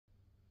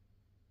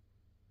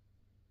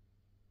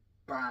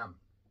Bam.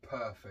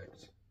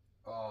 Perfect.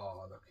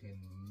 Oh, looking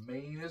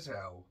mean as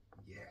hell.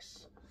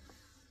 Yes.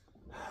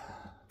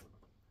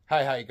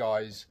 Hey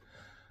guys,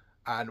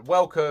 and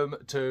welcome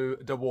to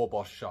the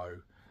Warboss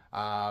Show.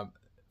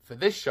 For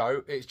this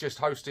show, it's just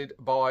hosted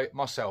by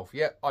myself.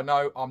 Yep, I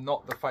know I'm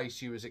not the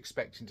face you was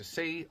expecting to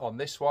see on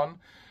this one.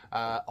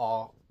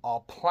 Our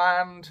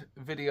planned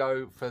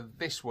video for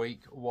this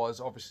week was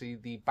obviously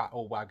the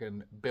Battle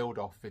Wagon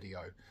build-off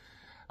video.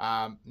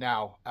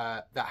 Now,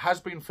 that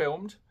has been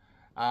filmed,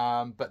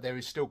 but there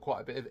is still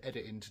quite a bit of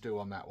editing to do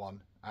on that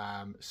one.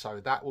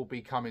 So that will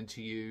be coming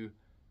to you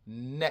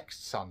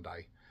next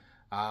Sunday.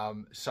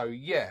 So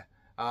yeah,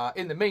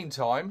 in the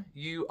meantime,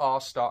 you are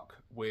stuck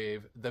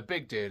with the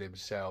big deal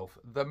himself,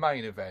 the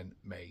main event,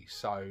 me.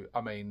 So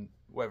I mean,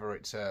 whether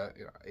it's a,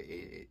 you know,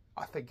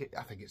 I think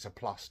it's a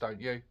plus, don't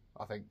you?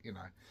 I think, you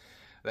know,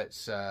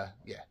 let's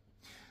yeah.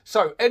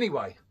 So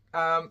anyway,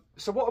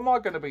 so what am I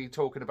going to be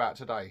talking about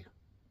today?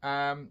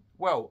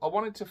 Well, I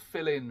wanted to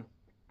fill in.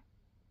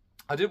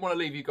 I didn't want to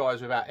leave you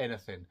guys without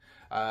anything.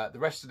 The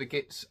rest of the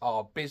gits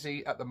are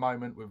busy at the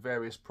moment with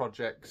various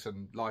projects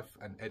and life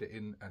and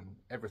editing and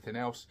everything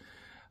else.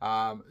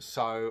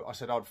 So I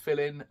said I'd fill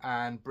in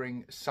and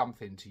bring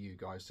something to you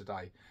guys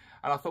today.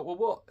 And I thought, well,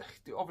 what?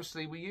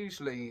 Obviously, we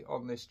usually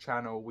on this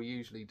channel, we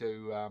usually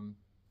do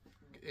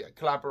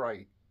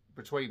collaborate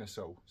between us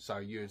all. So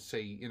you'd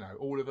see, you know,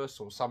 all of us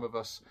or some of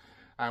us,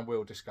 and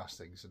we'll discuss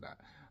things and that.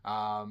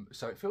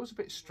 So it feels a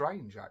bit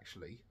strange,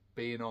 actually,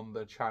 being on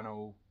the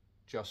channel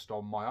just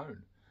on my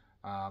own.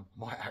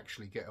 Might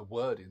actually get a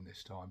word in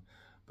this time,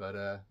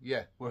 but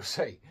yeah, we'll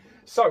see.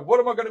 So what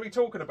am I going to be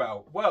talking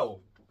about?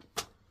 Well,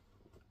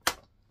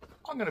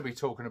 I'm going to be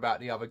talking about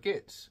the other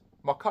gits,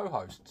 my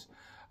co-hosts,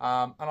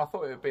 and I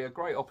thought it would be a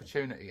great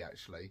opportunity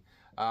actually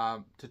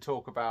to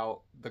talk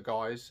about the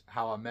guys,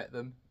 how I met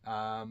them,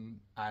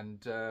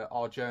 and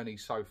our journey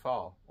so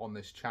far on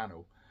this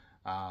channel,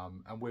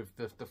 and with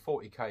the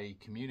 40k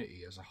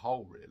community as a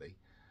whole, really,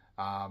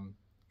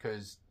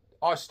 because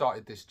I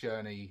started this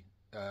journey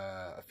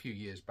a few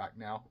years back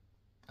now,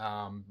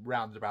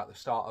 round about the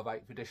start of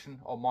 8th edition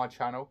on my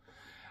channel.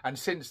 And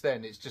since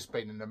then, it's just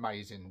been an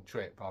amazing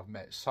trip. I've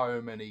met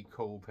so many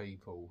cool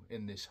people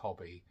in this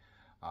hobby,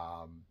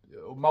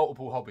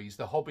 multiple hobbies,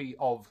 the hobby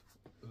of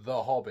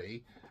the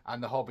hobby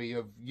and the hobby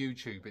of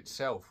YouTube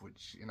itself,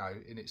 which, you know,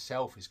 in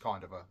itself is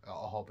kind of a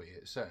hobby.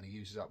 It certainly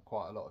uses up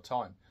quite a lot of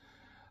time.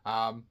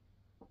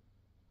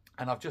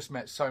 And I've just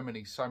met so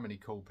many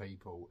cool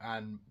people,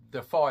 and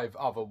the 5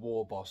 other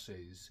war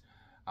bosses,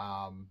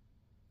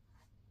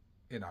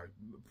 you know,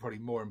 probably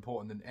more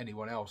important than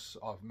anyone else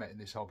I've met in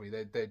this hobby.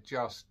 They're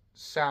just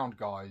sound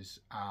guys.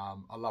 I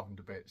love them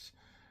to bits,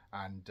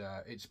 and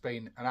it's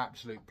been an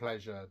absolute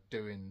pleasure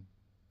doing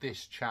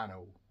this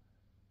channel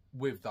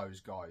with those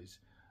guys,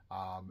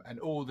 and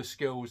all the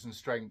skills and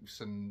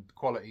strengths and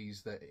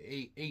qualities that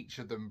each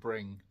of them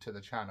bring to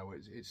the channel.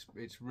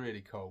 It's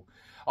really cool.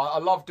 I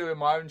love doing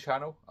my own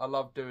channel. I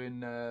love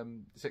doing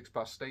 6+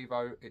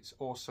 Stevo. It's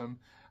awesome,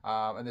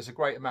 and there's a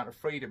great amount of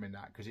freedom in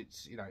that, because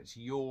it's, you know, it's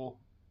your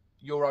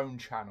own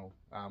channel.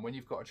 When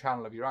you've got a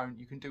channel of your own,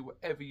 you can do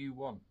whatever you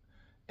want,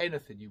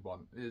 anything you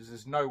want.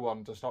 There's no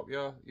one to stop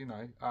you. You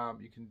know,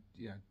 you can,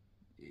 you know,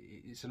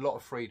 it's a lot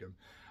of freedom.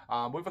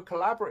 With a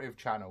collaborative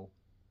channel,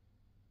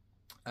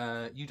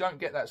 you don't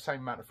get that same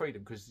amount of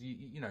freedom, because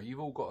you know, you've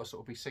all got to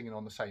sort of be singing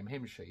on the same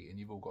hymn sheet, and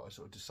you've all got to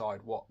sort of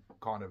decide what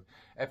kind of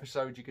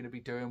episodes you're going to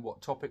be doing,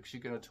 what topics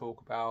you're going to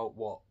talk about,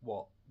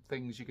 what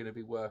things you're going to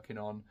be working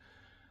on.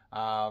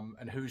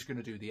 And who's going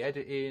to do the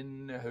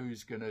editing,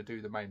 who's going to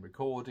do the main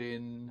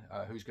recording,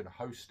 who's going to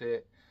host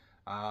it,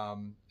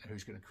 and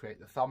who's going to create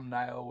the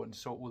thumbnail and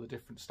sort all the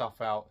different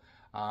stuff out.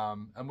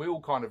 And we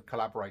all kind of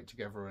collaborate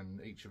together, and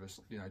each of us,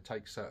 you know,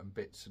 take certain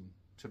bits and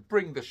to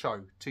bring the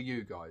show to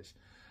you guys.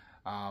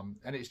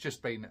 And it's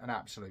just been an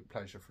absolute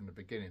pleasure from the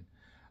beginning.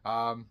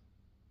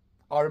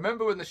 I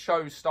remember when the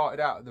show started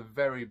out at the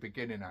very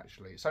beginning,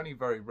 actually. It's only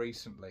very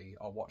recently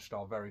I watched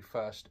our very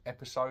first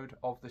episode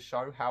of the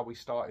show, how we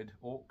started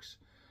Orks.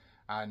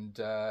 And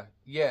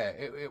yeah,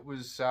 it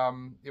was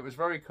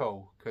very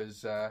cool,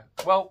 because,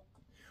 well,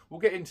 we'll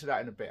get into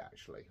that in a bit,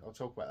 actually. I'll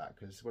talk about that,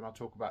 because when I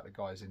talk about the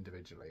guys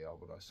individually, I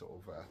want to sort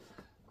of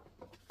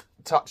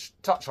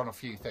touch on a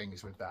few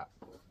things with that.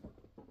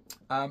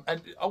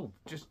 And, oh,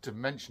 just to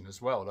mention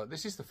as well, like,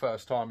 this is the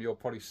first time you're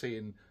probably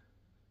seeing...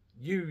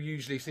 You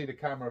usually see the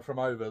camera from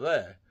over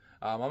there.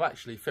 I'm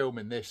actually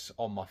filming this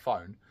on my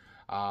phone.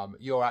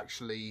 You're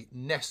actually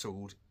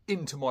nestled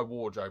into my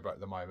wardrobe at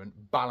the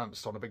moment,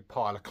 balanced on a big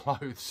pile of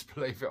clothes,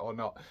 believe it or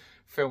not,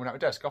 filming at my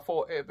desk. I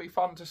thought it'd be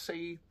fun to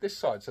see this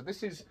side. So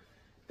this is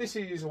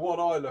what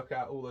I look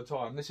at all the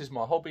time. This is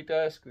my hobby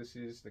desk. This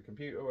is the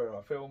computer where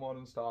I film on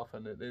and stuff,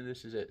 and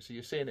this is it. So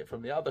you're seeing it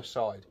from the other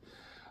side,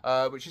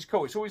 which is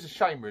cool. It's always a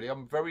shame, really.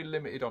 I'm very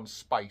limited on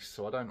space,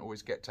 so I don't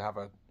always get to have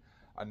a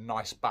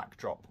nice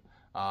backdrop.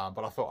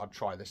 But I thought I'd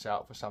try this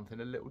out for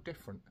something a little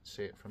different,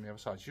 see it from the other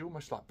side. So you're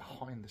almost like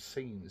behind the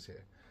scenes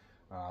here,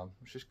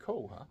 which is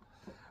cool,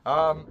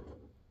 huh?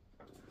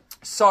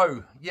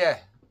 So, yeah,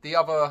 the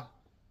other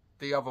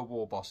the other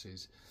war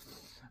bosses.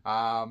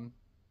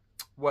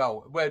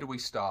 Well, where do we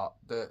start?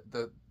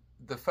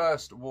 The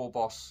first war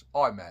boss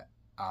I met,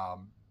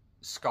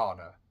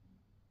 Skarner,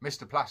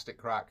 Mr. Plastic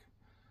Crack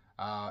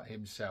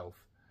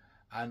himself,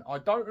 and I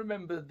don't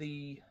remember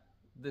the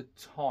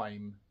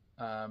time.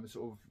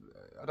 Sort of,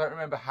 I don't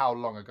remember how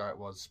long ago it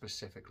was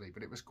specifically,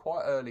 but it was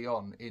quite early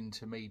on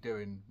into me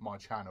doing my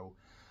channel.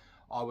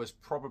 I was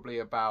probably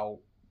about,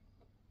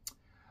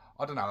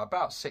 I don't know,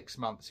 about 6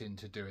 months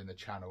into doing the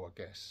channel, I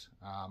guess.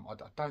 I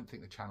don't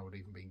think the channel had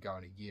even been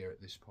going a year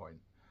at this point.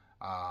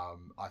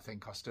 I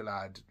think I still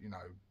had, you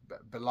know,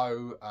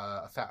 below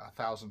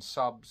 1,000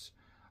 subs,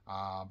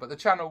 but the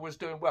channel was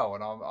doing well,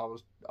 and I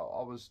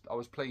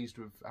was pleased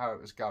with how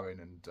it was going,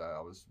 and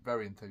I was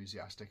very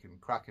enthusiastic and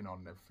cracking on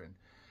and everything.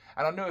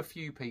 And I knew a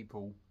few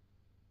people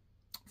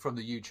from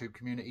the YouTube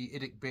community,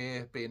 Idic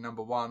Beer being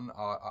number one.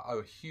 I owe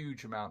a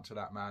huge amount to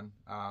that man,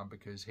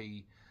 because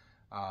he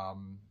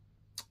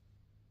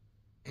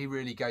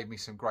really gave me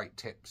some great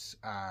tips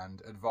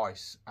and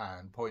advice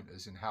and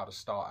pointers in how to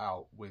start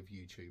out with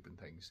YouTube and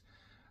things.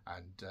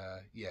 And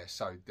yeah,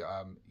 so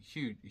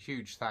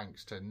huge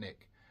thanks to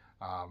Nick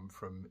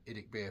from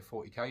Idic Beer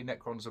 40k,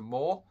 Necrons and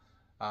more.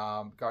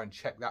 Go and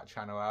check that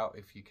channel out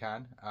if you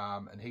can.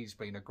 And he's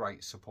been a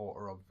great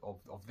supporter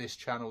of this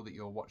channel that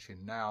you're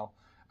watching now,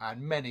 and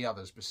many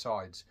others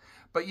besides.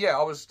 But yeah,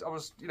 I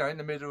was you know, in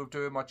the middle of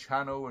doing my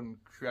channel and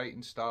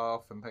creating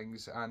stuff and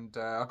things, and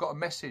I got a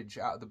message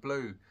out of the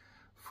blue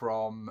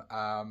from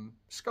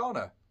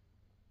Skarner,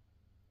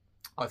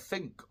 I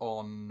think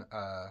on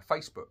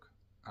Facebook.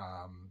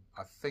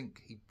 I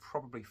think he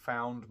probably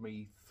found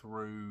me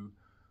through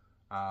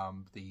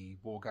the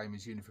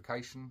Wargamers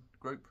Unification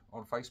group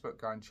on Facebook.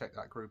 Go and check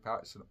that group out.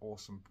 It's an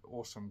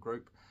awesome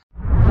group.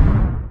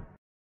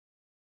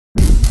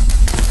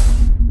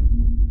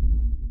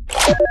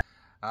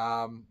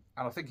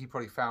 And I think he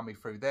probably found me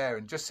through there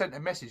and just sent a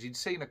message. He'd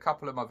seen a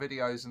couple of my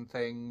videos and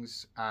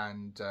things,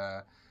 and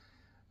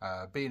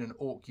being an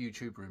Orc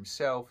YouTuber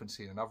himself and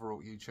seeing another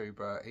Orc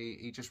YouTuber,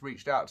 he just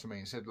reached out to me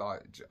and said,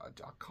 like,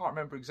 I can't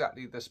remember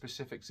exactly the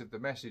specifics of the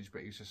message, but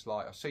he was just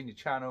like, I've seen your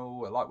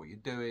channel, I like what you're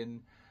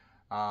doing.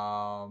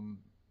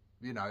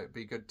 You know, it'd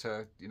be good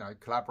to, you know,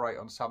 collaborate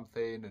on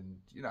something, and,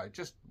 you know,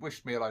 just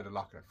wished me a load of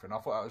luck and everything. I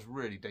thought that was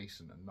really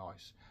decent and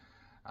nice.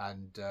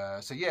 And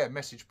so yeah,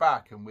 messaged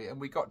back, and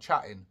we got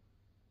chatting,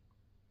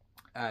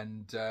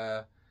 and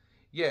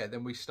yeah,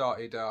 then we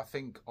started. I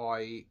think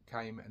I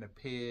came and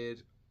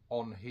appeared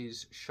on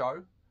his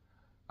show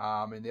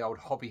in the old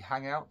hobby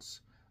hangouts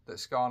that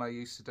Skarner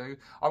used to do.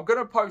 I'm going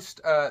to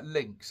post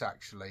links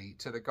actually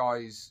to the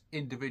guys'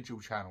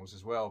 individual channels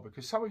as well,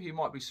 because some of you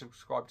might be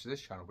subscribed to this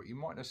channel, but you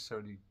might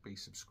necessarily be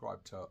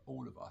subscribed to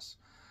all of us.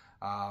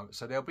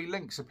 So there'll be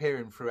links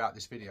appearing throughout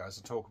this video as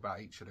I talk about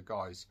each of the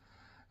guys.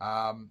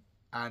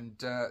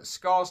 And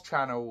Scar's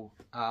channel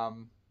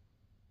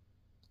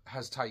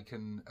has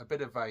taken a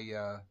bit of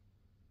a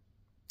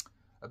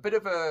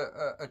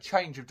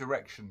change of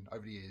direction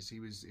over the years. He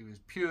was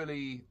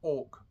purely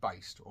Orc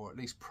based, or at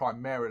least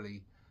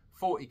primarily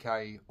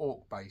 40k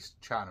Orc based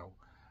channel,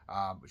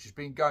 which has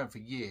been going for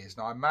years.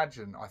 Now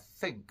I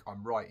think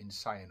I'm right in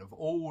saying, of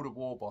all the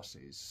war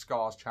bosses,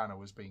 Scar's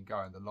channel has been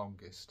going the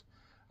longest.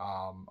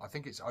 I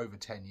think it's over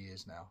 10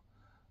 years now.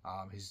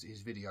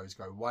 His videos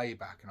go way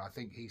back, and I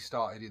think he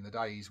started in the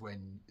days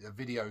when a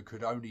video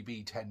could only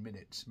be 10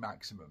 minutes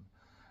maximum.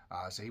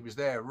 So he was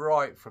there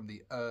right from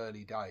the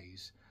early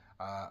days.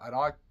 And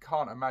I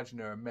can't imagine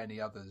there are many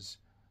others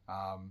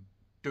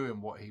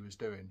doing what he was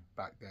doing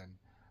back then.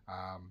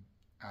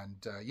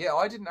 Yeah,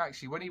 I didn't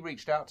actually, when he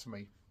reached out to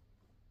me,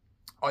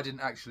 I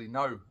didn't actually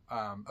know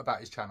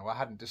about his channel. I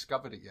hadn't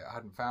discovered it yet. I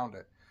hadn't found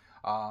it.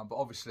 But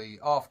obviously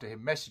after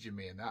him messaging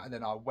me and that, and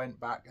then I went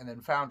back and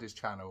then found his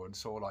channel and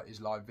saw like his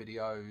live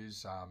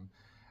videos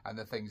and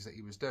the things that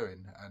he was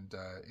doing. And,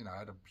 you know, I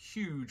had a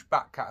huge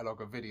back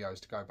catalogue of videos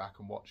to go back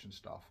and watch and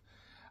stuff.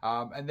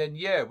 And then,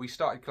 yeah, we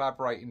started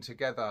collaborating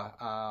together,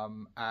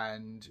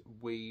 and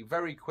we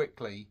very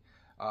quickly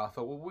thought,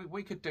 well,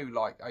 we could do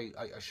like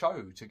a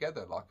show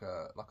together, like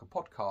a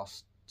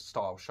podcast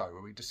style show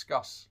where we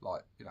discuss,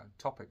 like, you know,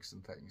 topics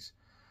and things.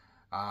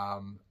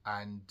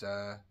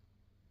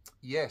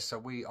 Yeah,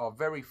 so our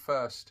very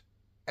first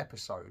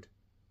episode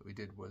that we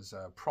did was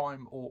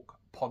Prime Orc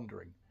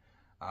Pondering,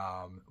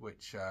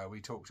 which we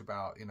talked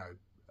about, you know,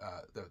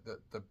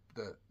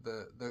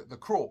 the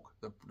Krork,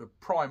 the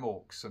Prime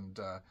Orcs, and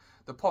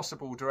the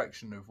possible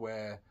direction of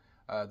where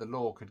the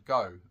lore could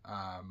go,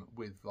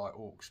 with like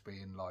Orcs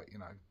being like, you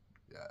know,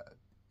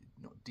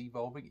 not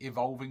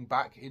evolving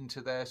back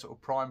into their sort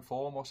of prime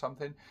form or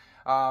something.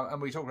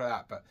 And we talked about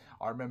that, but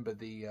I remember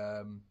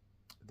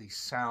the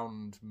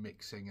sound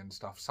mixing and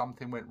stuff.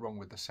 Something went wrong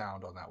with the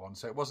sound on that one,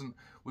 so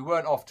we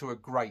weren't off to a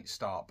great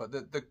start. But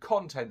the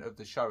content of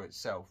the show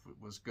itself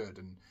was good,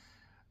 and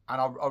do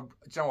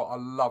you know what? I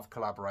love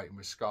collaborating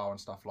with Scar and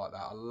stuff like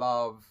that. I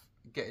love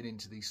getting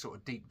into these sort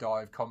of deep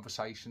dive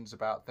conversations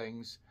about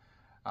things.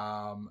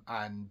 Yeah,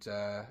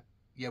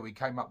 we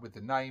came up with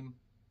the name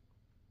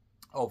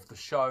of the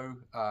show.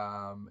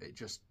 It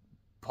just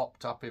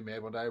popped up in me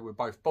one day. We're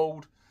both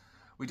bald.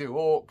 We do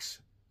orcs,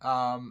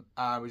 and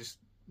we just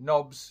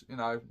knobs. You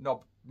know,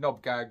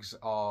 knob gags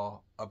are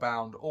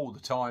abound all the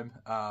time,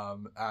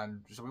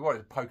 and so we wanted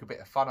to poke a bit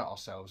of fun at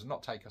ourselves and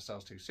not take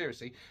ourselves too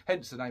seriously.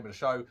 Hence the name of the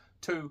show,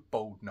 Two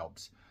Bald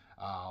Knobs.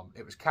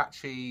 It was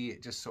catchy.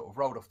 It just sort of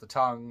rolled off the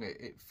tongue.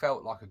 It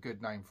felt like a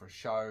good name for a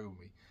show.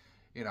 We,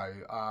 you know,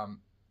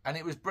 and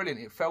it was brilliant.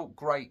 It felt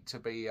great to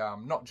be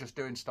not just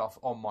doing stuff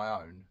on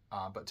my own,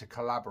 but to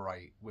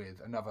collaborate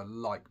with another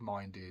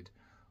like-minded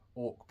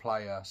orc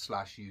player /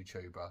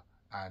 YouTuber.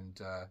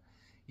 And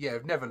yeah,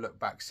 I've never looked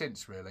back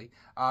since, really.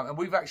 And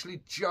we've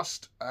actually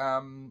just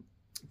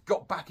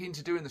got back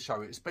into doing the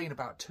show. It's been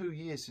about 2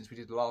 years since we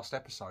did the last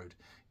episode,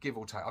 give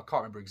or take. I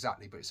can't remember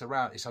exactly, but it's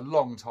a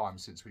long time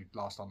since we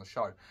last done the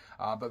show.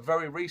 But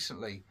very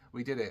recently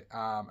we did it,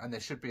 and there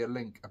should be a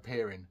link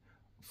appearing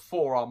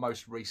for our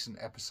most recent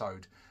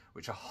episode,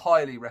 which I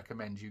highly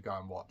recommend you go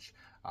and watch.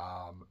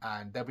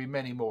 And there'll be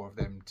many more of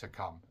them to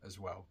come as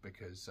well,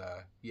 because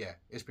yeah,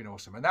 it's been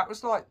awesome. And that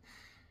was like,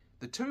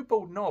 the Two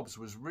Bald Knobs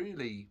was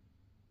really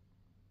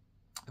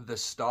the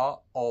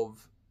start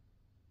of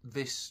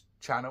this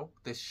channel,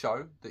 this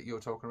show that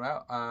you're talking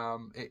about.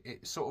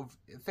 It sort of,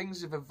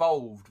 things have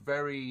evolved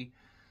very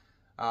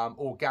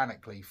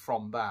organically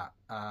from that,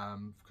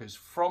 because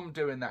from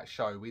doing that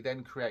show we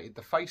then created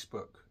the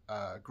Facebook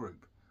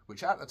group,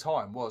 which at the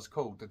time was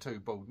called the Two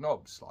Bald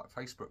Knobs, like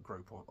Facebook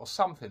group or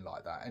something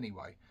like that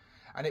anyway.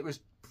 And it was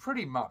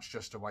pretty much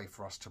just a way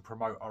for us to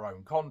promote our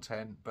own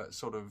content, but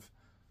sort of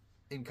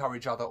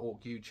encourage other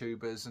orc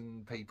YouTubers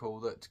and people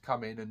that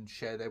come in and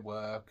share their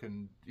work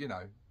and, you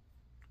know,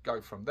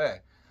 go from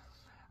there.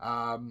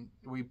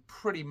 We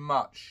pretty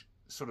much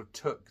sort of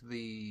took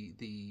the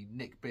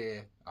Nick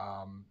Beer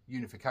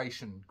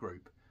unification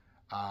group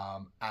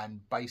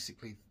and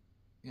basically,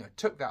 you know,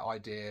 took that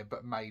idea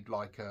but made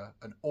like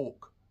an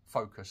orc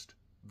focused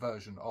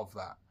version of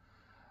that.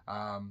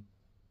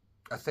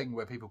 A thing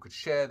where people could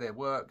share their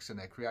works and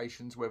their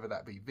creations, whether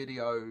that be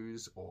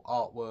videos or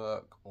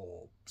artwork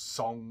or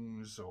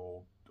songs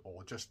or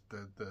just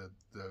the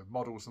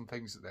models and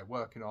things that they're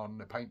working on,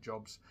 their paint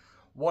jobs,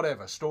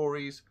 whatever,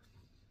 stories,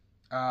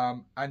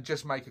 and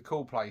just make a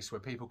cool place where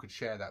people could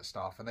share that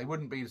stuff and they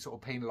wouldn't be sort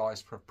of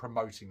penalised for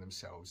promoting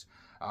themselves.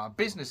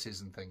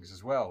 Businesses and things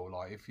as well,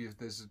 like if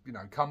there's, you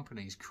know,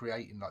 companies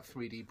creating like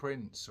 3D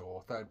prints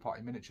or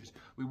third-party miniatures,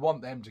 we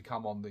want them to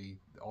come on the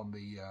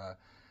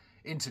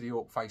into the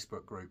Orc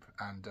Facebook group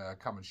and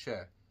come and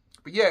share.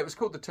 But yeah, it was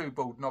called the Two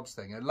Bald Knobs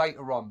thing, and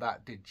later on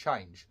that did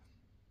change.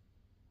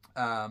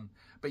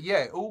 But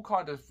yeah, it all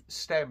kind of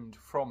stemmed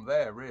from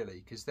there,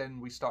 really, because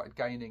then we started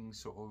gaining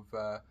sort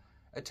of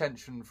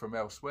attention from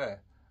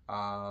elsewhere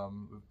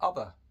with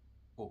other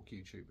orc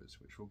YouTubers,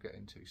 which we'll get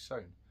into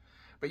soon.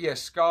 But yeah,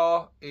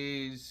 Scar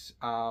is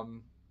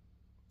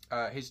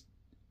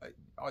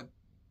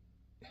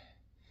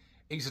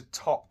he's a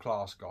top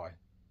class guy.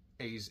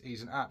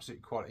 He's an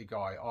absolute quality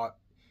guy.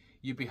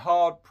 You'd be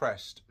hard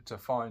pressed to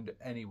find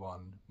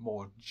anyone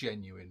more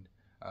genuine,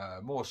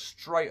 more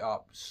straight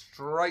up,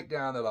 straight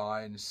down the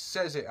line,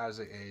 says it as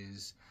it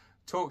is,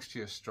 talks to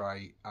you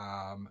straight.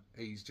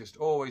 He's just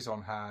always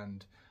on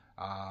hand.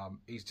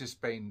 He's just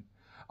been,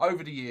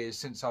 over the years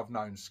since I've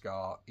known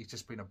Scar, he's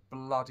just been a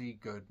bloody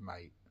good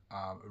mate.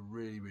 A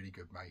really, really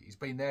good mate. He's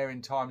been there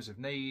in times of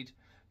need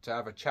to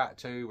have a chat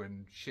to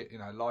when shit, you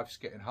know, life's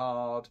getting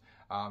hard.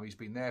 He's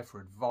been there for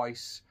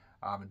advice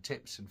and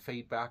tips and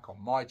feedback on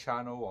my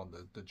channel, on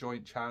the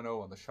joint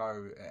channel, on the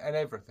show, and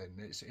everything.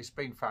 It's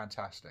been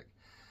fantastic.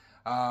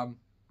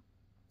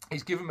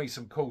 He's given me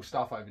some cool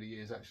stuff over the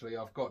years, actually.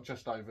 I've got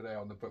just over there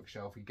on the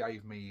bookshelf, he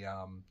gave me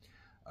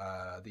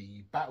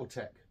the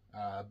Battletech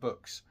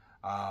books.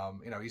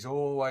 You know, he's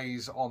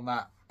always on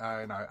that,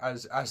 you know,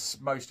 as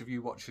most of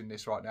you watching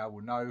this right now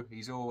will know,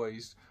 he's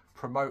always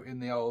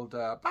promoting the old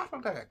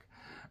Battletech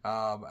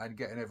and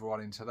getting everyone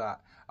into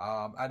that.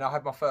 And I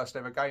had my first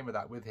ever game of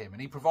that with him,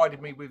 and he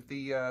provided me with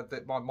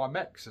my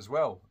mechs as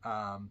well.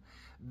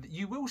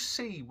 You will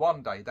see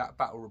one day that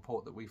battle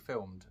report that we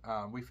filmed.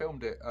 We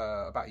filmed it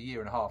about 1.5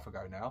 years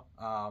ago now,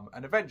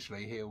 and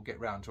eventually he'll get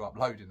round to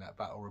uploading that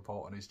battle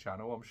report on his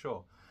channel, I'm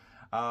sure.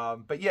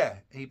 But yeah,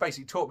 he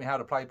basically taught me how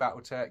to play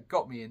Battletech,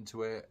 got me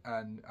into it,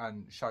 and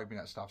showed me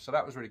that stuff. So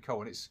that was really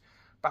cool. And it's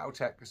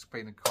Battletech has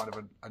been a kind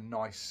of a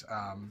nice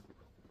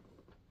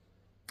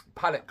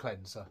palette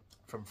cleanser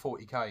from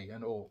 40k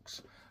and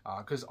Orks,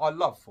 because I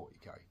love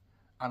 40k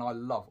and I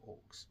love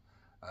Orks.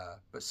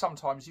 But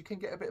sometimes you can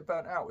get a bit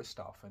burnt out with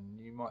stuff, and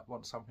you might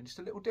want something just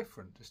a little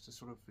different, just to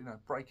sort of, you know,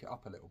 break it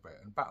up a little bit.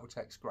 And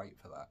Battletech's great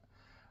for that.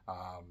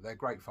 They're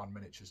great fun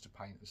miniatures to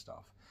paint and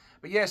stuff.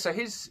 But yeah, so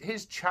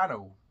his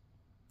channel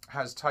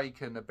has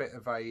taken a bit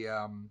of a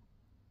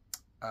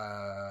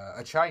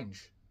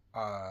change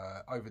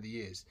over the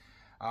years.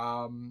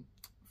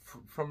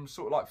 From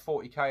sort of like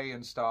 40k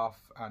and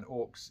stuff and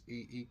Orks,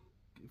 he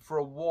for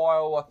a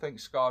while, I think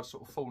Scar'd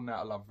sort of fallen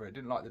out of love with it.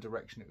 Didn't like the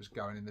direction it was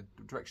going in, the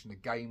direction the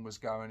game was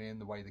going in,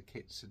 the way the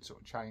kits had sort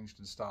of changed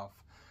and stuff,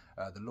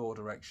 the lore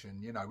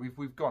direction. You know,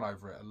 we've gone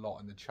over it a lot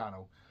in the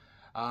channel.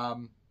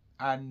 And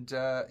and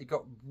he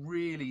got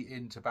really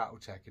into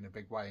Battletech in a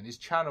big way. And his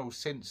channel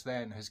since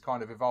then has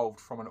kind of evolved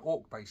from an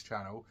Orc-based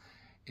channel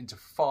into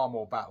far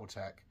more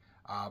Battletech.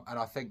 And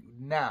I think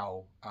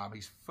now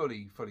he's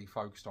fully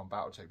focused on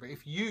Battletech. But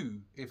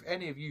if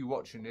any of you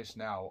watching this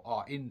now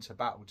are into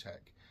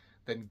Battletech,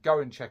 then go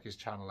and check his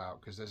channel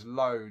out, because there's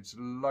loads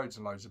and loads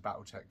of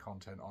Battletech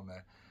content on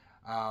there.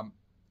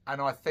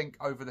 And I think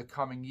over the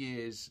coming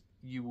years,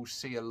 you will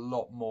see a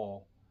lot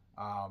more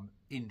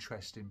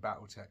interest in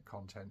Battletech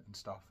content and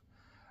stuff.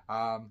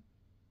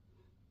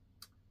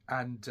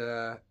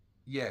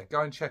 Yeah,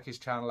 go and check his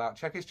channel out.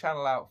 Check his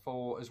channel out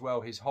for, as well,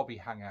 his hobby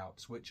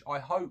hangouts, which I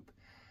hope,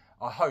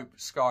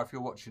 Scar, if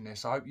you're watching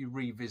this, I hope you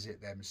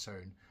revisit them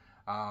soon.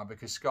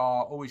 Because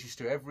Scar always used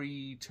to,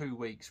 every 2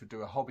 weeks, would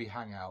do a hobby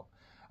hangout.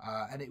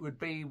 And it would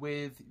be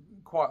with,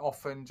 quite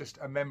often, just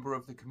a member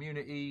of the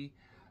community,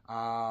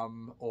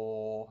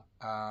 or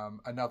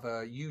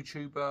another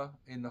YouTuber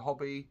in the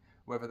hobby,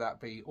 whether that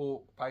be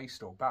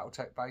Orc-based or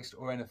Battletech-based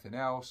or anything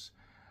else.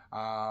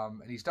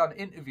 And he's done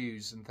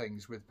interviews and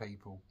things with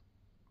people.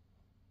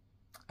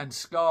 And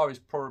Scar is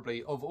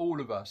probably, of all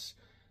of us,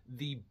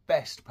 the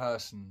best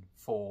person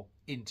for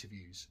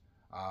interviews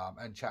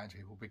and chatting to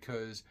people,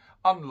 because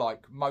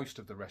unlike most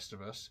of the rest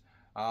of us,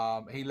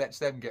 he lets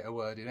them get a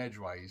word in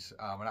edgeways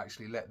and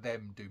actually let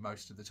them do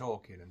most of the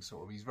talking, and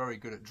sort of he's very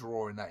good at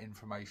drawing that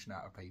information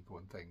out of people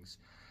and things.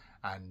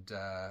 And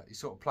he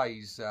sort of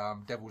plays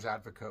devil's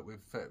advocate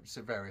with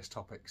various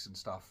topics and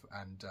stuff,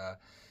 and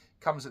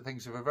comes at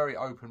things with a very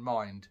open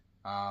mind,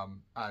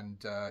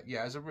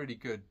 yeah, has a really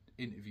good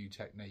interview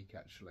technique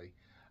actually.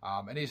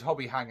 And his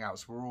hobby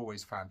hangouts were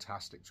always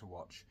fantastic to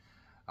watch.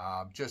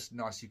 Just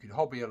nice, you could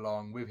hobby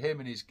along with him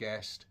and his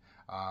guest,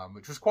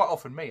 which was quite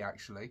often me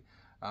actually.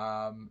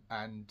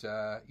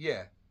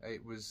 Yeah,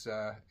 it was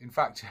in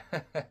fact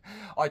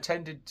I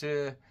tended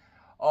to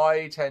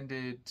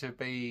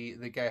be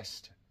the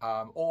guest,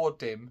 or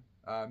Dim,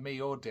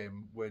 me or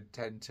Dim would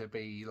tend to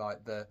be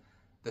like the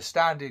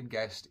stand-in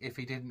guest if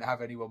he didn't have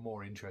anyone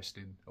more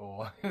interesting,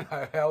 or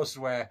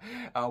elsewhere.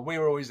 We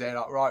were always there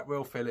like, right,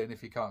 we'll fill in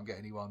if you can't get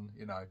anyone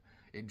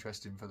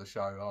interesting for the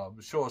show. I'm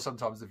sure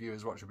sometimes the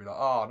viewers watch will be like,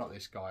 oh, not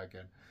this guy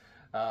again.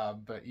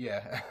 But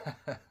yeah.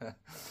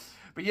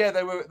 But yeah,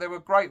 they were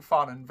great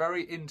fun and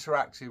very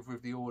interactive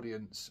with the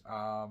audience.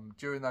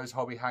 During those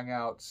hobby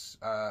hangouts,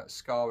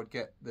 Scar would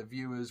get the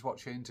viewers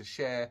watching to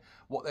share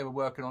what they were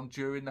working on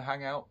during the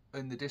hangout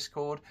in the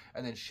Discord,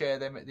 and then share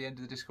them at the end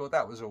of the Discord.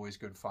 That was always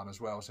good fun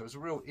as well. So there was a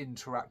real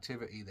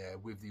interactivity there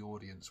with the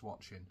audience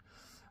watching.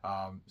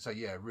 So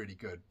yeah, really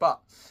good.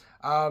 But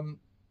a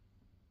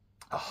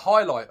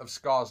highlight of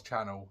Scar's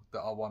channel that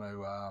I want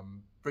to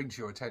bring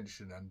to your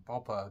attention and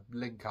pop a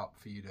link up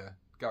for you to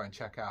go and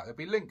check out. There'll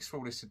be links for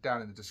all this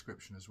down in the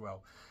description as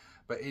well.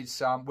 But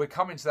it's we're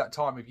coming to that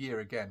time of year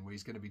again where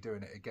he's going to be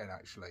doing it again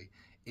actually,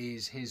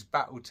 is his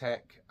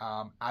Battletech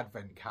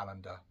Advent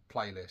Calendar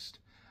playlist.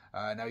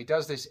 Now he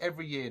does this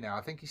every year now.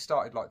 I think he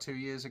started like 2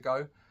 years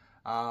ago.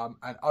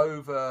 And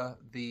over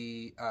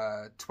the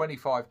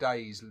 25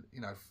 days,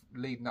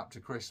 leading up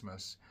to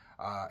Christmas,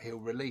 he'll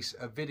release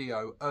a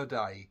video a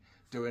day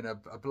doing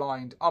a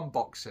blind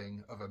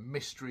unboxing of a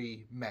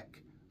mystery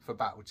mech for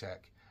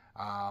Battletech.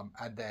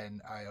 And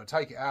then he'll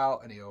take it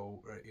out and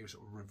he'll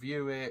sort of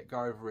review it,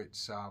 go over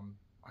its, I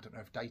don't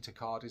know if data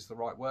card is the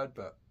right word,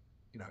 but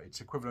it's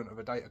equivalent of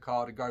a data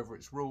card, and go over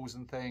its rules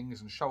and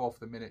things and show off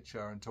the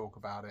miniature and talk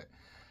about it.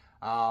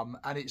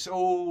 And it's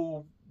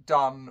all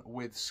done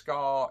with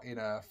Scar in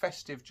a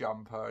festive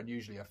jumper and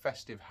usually a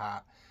festive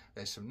hat.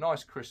 There's some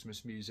nice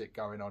Christmas music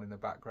going on in the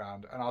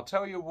background. And I'll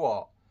tell you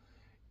what,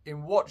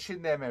 in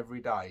watching them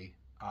every day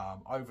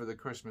over the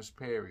Christmas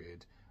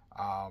period,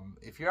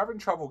 if you're having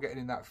trouble getting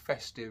in that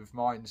festive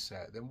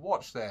mindset, then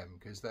watch them,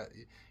 because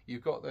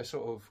you've got the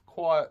sort of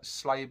quiet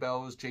sleigh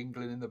bells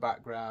jingling in the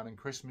background and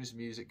Christmas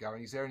music going.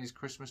 He's there in his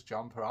Christmas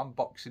jumper,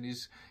 unboxing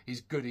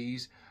his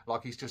goodies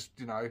like he's just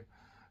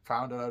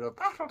found a load of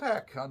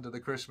Battletech under the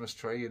Christmas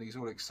tree, and he's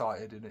all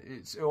excited, and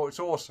it's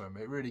awesome.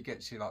 It really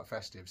gets you like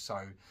festive. So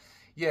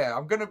yeah,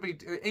 I'm going to be,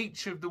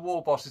 each of the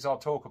war bosses I'll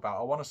talk about,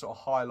 I want to sort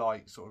of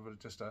highlight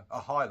just a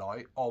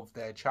highlight of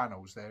their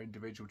channels, their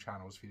individual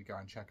channels for you to go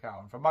and check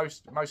out. And for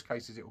most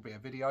cases it will be a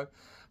video,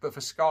 but for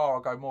Scar I'll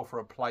go more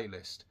for a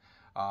playlist.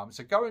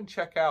 So go and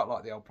check out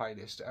like the old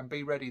playlist and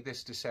be ready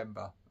this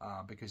December,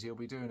 because he'll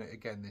be doing it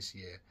again this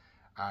year.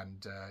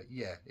 And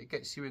yeah, it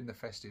gets you in the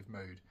festive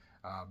mood,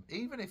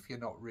 even if you're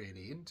not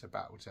really into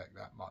Battletech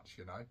that much,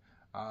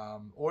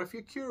 or if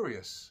you're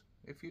curious.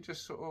 If you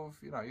just sort of,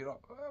 you're like,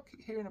 oh, I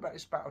keep hearing about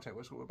this Battletech,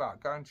 what's it all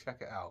about? Go and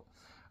check it out.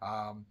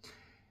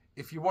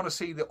 If you want to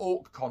see the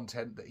Orc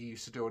content that he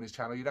used to do on his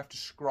channel, you'd have to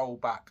scroll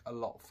back a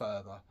lot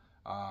further,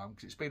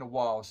 because it's been a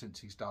while since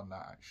he's done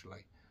that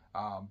actually.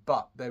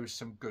 But there is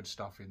some good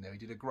stuff in there. He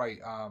did a great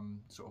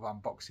sort of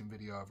unboxing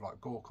video of like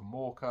Gork and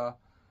Walker.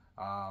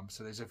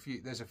 So there's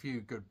a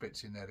few good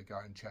bits in there to go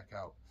and check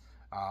out.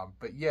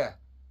 But yeah,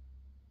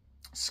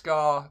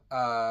 Scar,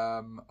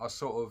 I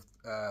sort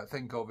of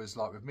think of as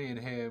like, with me and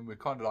him, we're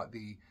kind of like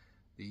the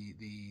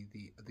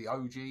the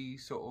OG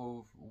sort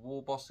of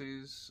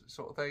Warbosses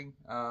sort of thing,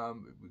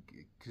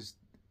 because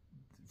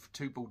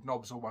Two Bald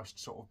Knobs almost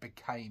sort of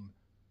became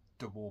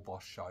the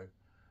Warboss show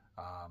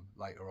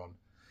later on.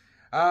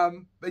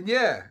 And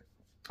yeah,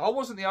 I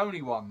wasn't the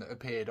only one that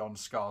appeared on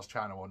Scar's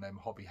channel on them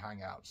hobby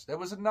hangouts. There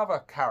was another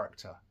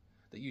character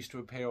that used to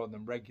appear on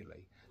them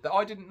regularly that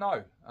I didn't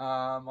know.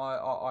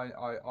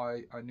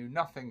 I knew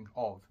nothing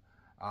of.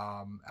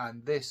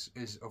 And this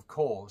is, of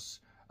course,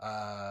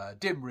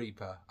 Dim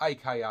Reaper,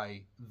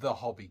 aka the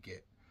Hobby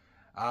Git.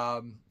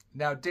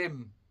 Now,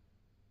 Dim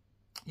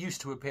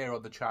used to appear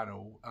on the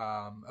channel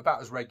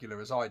about as regular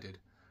as I did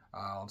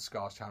on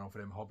Scar's channel for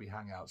them hobby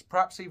hangouts,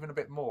 perhaps even a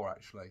bit more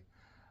actually.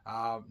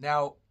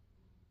 Now,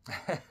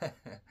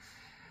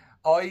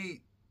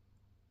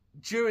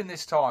 during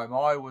this time,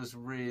 I was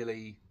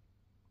really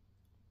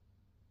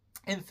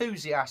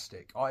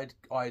enthusiastic. I'd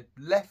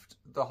left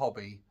the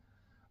hobby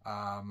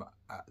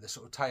at the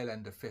sort of tail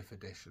end of 5th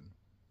edition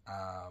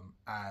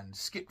and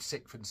skipped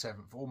 6th and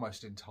 7th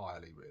almost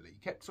entirely, really.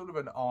 Kept sort of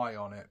an eye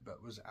on it,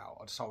 but was out.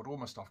 I'd sold all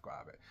my stuff, got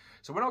out of it.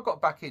 So when I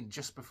got back in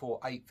just before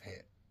 8th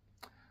hit,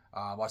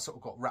 I sort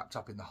of got wrapped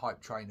up in the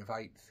hype train of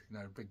 8th, you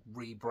know, big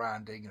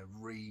rebranding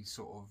and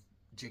sort of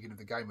jigging of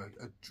the game.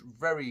 A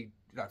very,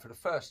 you know, for the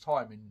first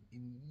time in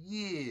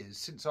years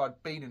since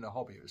I'd been in a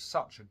hobby, it was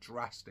such a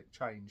drastic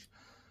change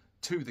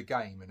to the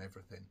game and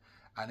everything.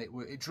 And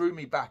it drew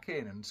me back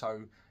in. And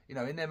so, you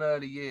know, in them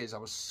early years, I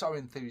was so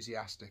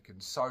enthusiastic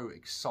and so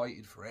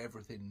excited for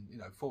everything, you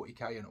know,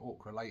 40k and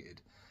Ork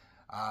related.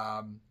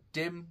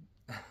 Dim,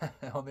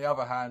 on the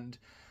other hand,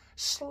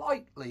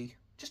 slightly,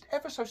 just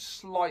ever so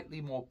slightly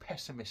more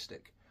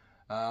pessimistic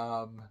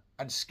and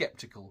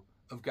sceptical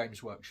of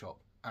Games Workshop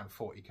and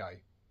 40k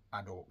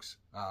and Orks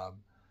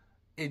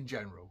in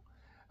general.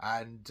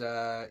 And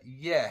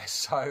yeah,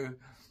 so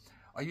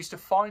I used to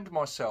find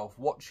myself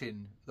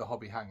watching the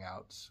hobby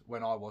hangouts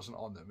when I wasn't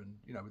on them, and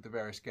you know, with the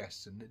various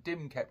guests, and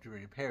Dim kept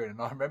reappearing,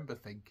 and I remember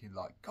thinking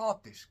like, God,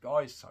 this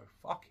guy's so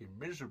fucking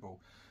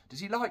miserable. Does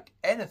he like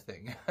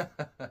anything?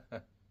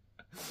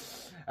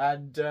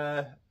 And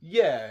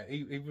yeah,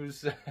 he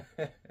was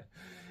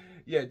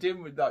yeah,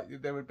 Dim would,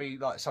 like, there would be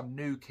like some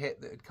new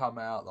kit that had come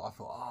out that I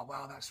thought, oh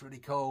wow, that's really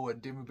cool,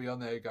 and Dim would be on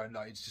there going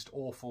like, it's just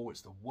awful,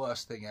 it's the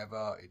worst thing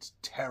ever, it's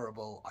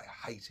terrible, I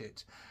hate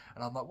it.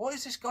 And I'm like, what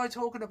is this guy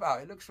talking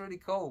about? It looks really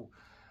cool.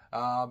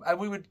 And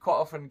we would quite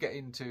often get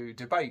into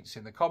debates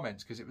in the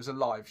comments because it was a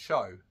live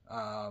show.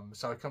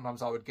 So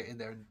sometimes I would get in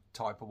there and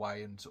type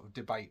away and sort of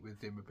debate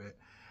with him a bit.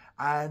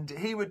 And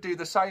he would do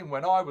the same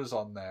when I was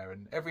on there.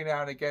 And every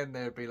now and again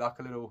there'd be like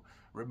a little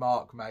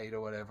remark made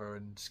or whatever,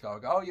 and Scar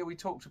would go, oh yeah, we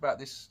talked about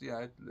this, you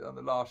know, on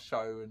the last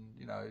show, and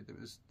you know, there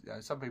was, you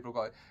know, some people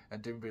got it,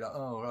 and Dim would be like,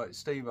 oh right,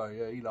 Stevo,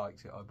 yeah, he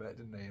liked it, I bet,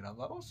 didn't he? And I'm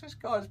like, what's this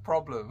guy's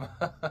problem?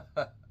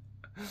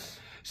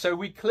 So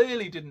we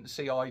clearly didn't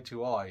see eye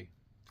to eye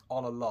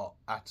on a lot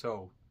at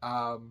all.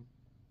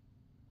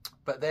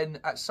 But then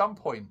at some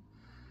point,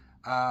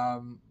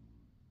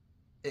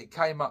 it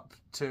came up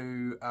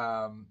to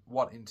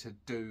wanting to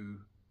do,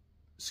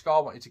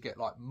 Scar wanted to get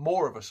like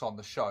more of us on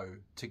the show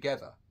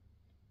together.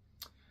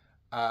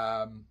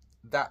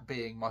 That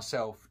being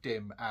myself,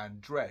 Dim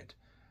and Dread.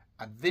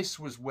 And this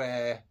was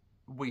where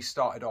we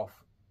started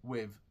off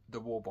with the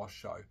Warboss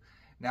show.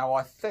 Now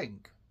I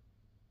think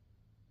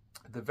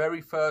the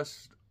very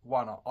first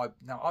one,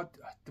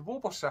 the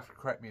Warbosses have to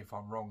correct me if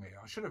I'm wrong here.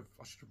 I should have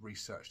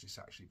researched this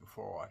actually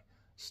before I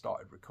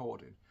started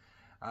recording.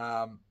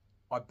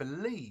 I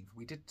believe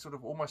we did sort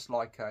of almost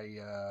like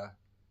a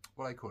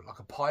what do they call it, like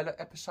a pilot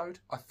episode,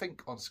 I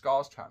think, on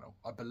Scar's channel,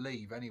 I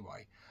believe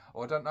anyway.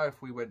 Or I don't know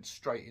if we went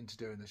straight into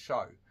doing the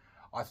show.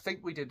 I think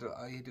he did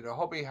a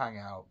hobby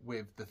hangout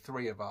with the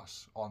three of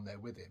us on there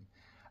with him,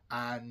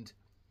 and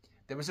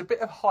there was a bit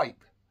of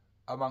hype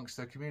amongst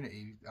the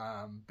community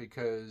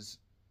because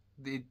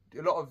a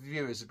lot of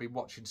viewers had been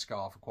watching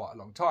Scar for quite a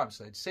long time,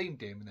 so they'd seen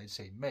Dim and they'd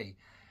seen me,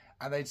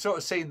 and they'd sort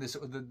of seen the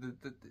sort of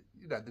the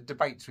you know, the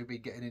debates we'd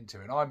been getting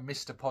into. And I'm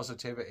Mr.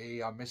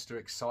 Positivity, I'm Mr.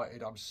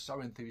 Excited, I'm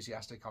so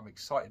enthusiastic, I'm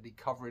excitedly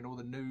covering all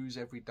the news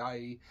every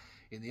day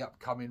in the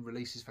upcoming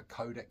releases for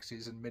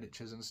codexes and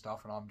miniatures and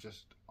stuff, and I'm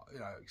just, you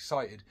know,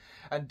 excited.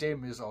 And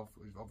Dim is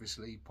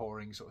obviously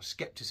pouring sort of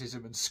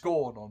skepticism and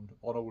scorn on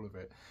all of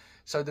it.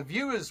 So the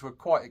viewers were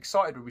quite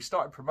excited when we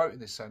started promoting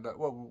this, saying that,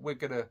 well, we're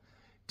gonna,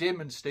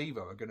 Dim and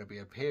Stevo are going to be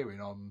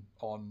appearing on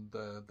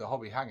the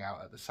hobby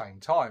hangout at the same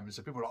time. And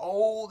so people were like,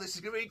 oh, this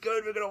is going to be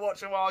good, we're going to watch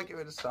them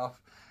arguing and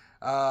stuff.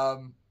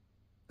 And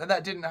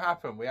that didn't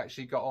happen. We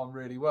actually got on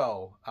really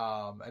well,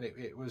 and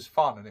it was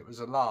fun, and it was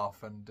a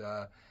laugh, and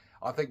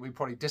I think we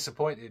probably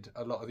disappointed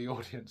a lot of the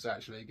audience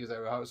actually, because they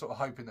were sort of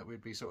hoping that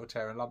we'd be sort of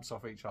tearing lumps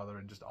off each other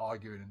and just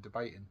arguing and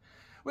debating,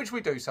 which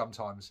we do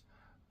sometimes.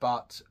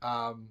 But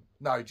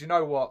no, do you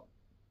know what?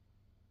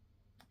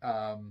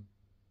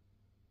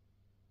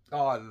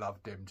 Oh, I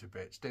love Dim to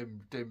bits.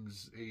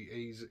 Dim's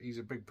he's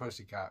a big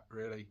pussycat,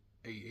 really.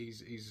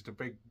 He's just a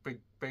big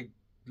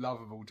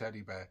lovable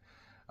teddy bear.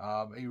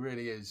 He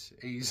really is.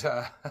 He's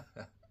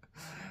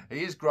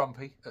he is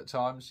grumpy at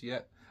times,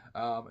 yeah.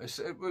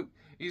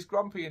 He's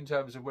grumpy in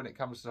terms of when it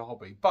comes to the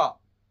hobby, but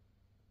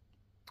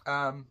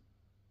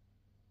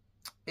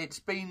it's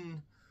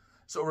been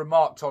sort of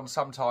remarked on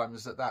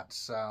sometimes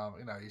that's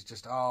you know, he's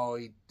just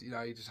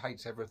he just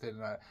hates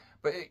everything.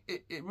 But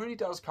it really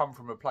does come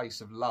from a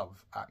place of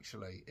love.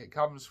 Actually, it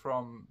comes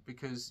from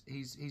because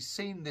he's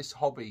seen this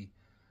hobby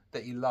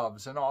that he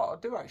loves, and I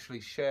do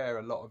actually share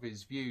a lot of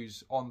his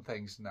views on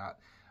things and that.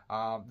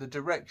 The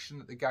direction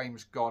that the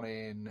game's gone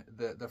in,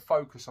 the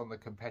focus on the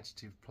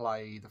competitive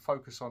play, the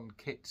focus on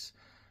kits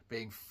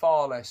being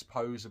far less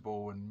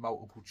posable and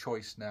multiple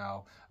choice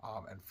now,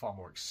 and far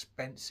more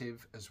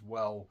expensive as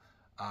well,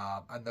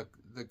 and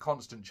the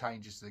constant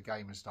changes to the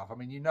game and stuff. I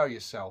mean, you know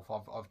yourself,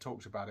 I've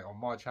talked about it on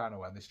my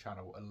channel and this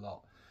channel a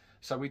lot,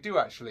 so we do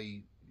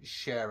actually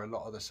share a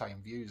lot of the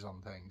same views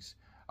on things.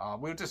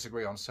 We'll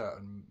disagree on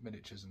certain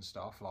miniatures and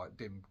stuff, like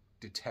Dim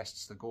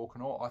detests the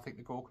Gorkanaut. I think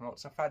the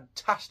Gorkanaut's a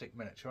fantastic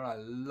miniature and I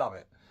love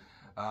it,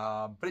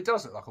 but it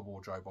does look like a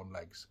wardrobe on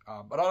legs,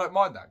 but I don't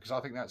mind that because I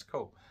think that's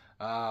cool.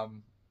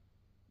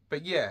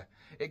 But yeah,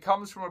 it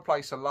comes from a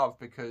place of love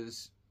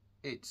because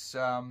it's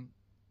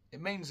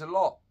it means a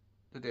lot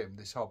to Dim,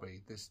 this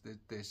hobby, the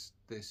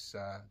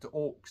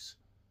orcs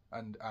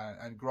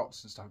and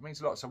grots and stuff. It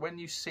means a lot. So when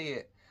you see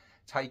it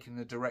taking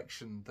the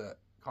direction that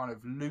kind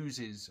of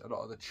loses a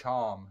lot of the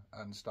charm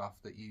and stuff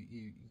that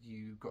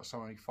you got so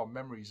many fond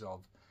memories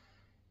of,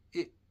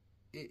 it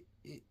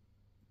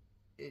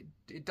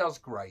does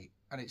great.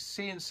 And it's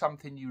seeing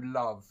something you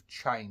love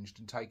changed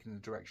and taken in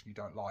the direction you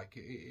don't like.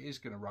 It is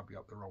going to rub you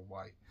up the wrong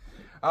way.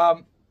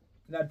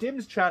 Now,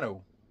 Dim's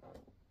channel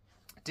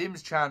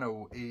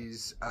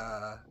is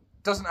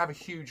doesn't have a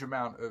huge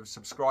amount of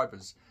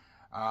subscribers,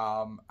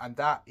 and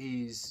that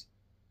is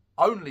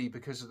only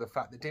because of the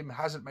fact that Dim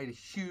hasn't made a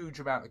huge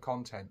amount of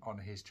content on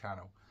his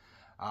channel.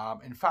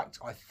 In fact,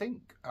 I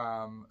think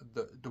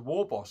the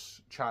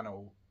Warboss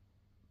channel,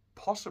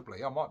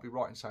 possibly, I might be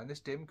right in saying this,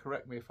 Dim,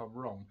 correct me if I'm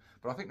wrong,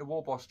 but I think the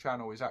Warboss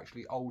channel is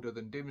actually older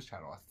than Dim's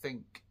channel. I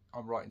think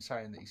I'm right in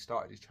saying that he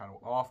started his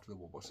channel after the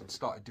Warboss and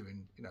started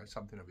doing, you know,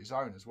 something of his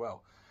own as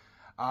well.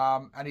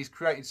 And he's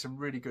created some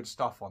really good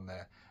stuff on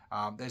there.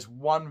 There's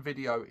one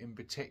video in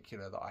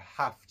particular that I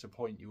have to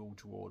point you all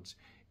towards,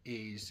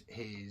 is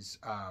his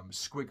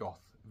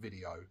Squigoth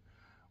video,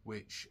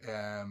 which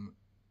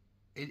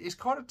it is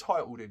kind of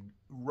titled in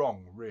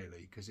wrong,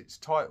 really, because it's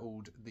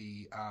titled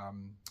the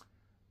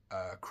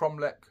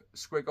Cromlech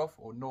Squigoth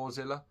or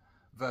Norzilla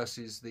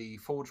versus the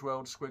Forge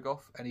World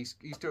Squigoth, and he's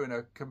doing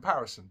a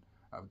comparison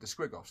of the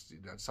Squigoths,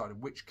 deciding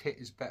which kit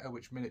is better,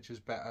 which miniature's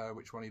better,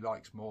 which one he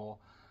likes more,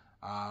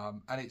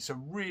 and it's a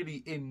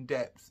really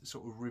in-depth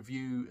sort of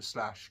review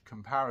 /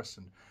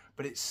 comparison.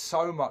 But it's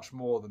so much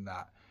more than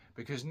that,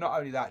 because not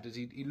only that does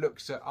he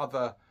looks at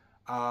other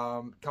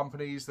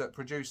companies that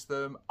produce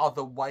them,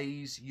 other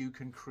ways you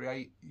can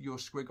create your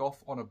Squigoth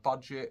on a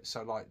budget,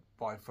 so like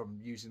from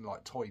using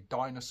like toy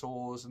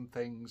dinosaurs and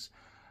things,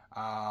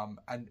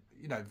 and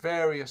you know,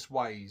 various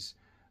ways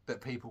that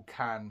people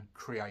can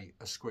create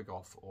a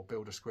Squigoth or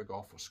build a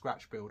Squigoth or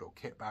scratch build or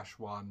kit bash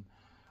one,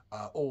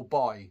 or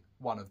buy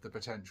one of the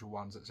potential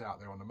ones that's out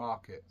there on the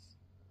market.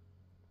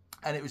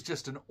 And it was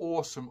just an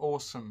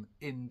awesome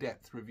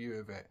in-depth review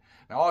of it.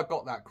 Now, I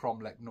got that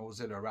Cromlech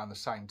Norzilla around the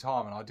same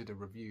time, and I did a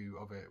review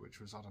of it, which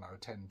was, I don't know, a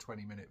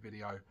 10-20 minute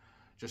video,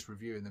 just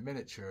reviewing the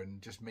miniature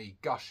and just me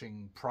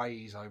gushing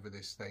praise over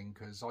this thing,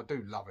 because I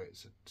do love it.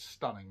 It's a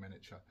stunning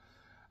miniature.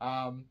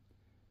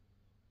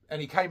 And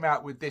he came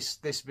out with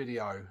this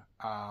video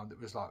that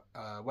was like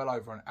well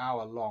over an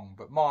hour long,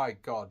 but my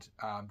God,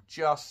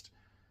 just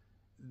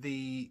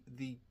the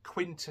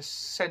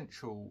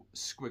quintessential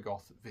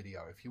Squigoth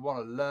video. If you want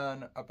to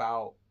learn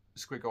about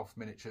Squigoth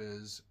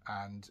miniatures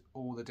and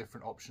all the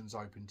different options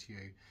open to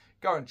you,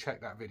 go and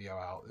check that video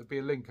out. There'll be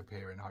a link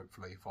appearing,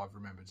 hopefully, if I've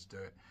remembered to do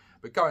it.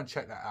 But go and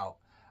check that out.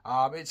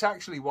 It's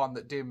actually one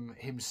that Dim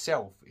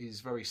himself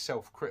is very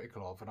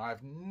self-critical of, and I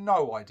have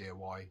no idea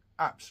why,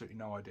 absolutely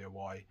no idea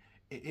why.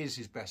 It is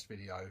his best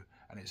video,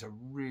 and it's a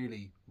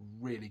really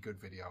good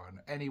video. And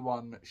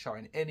anyone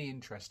showing any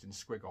interest in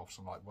Squigoths,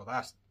 I'm like, well,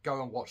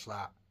 go and watch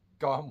that.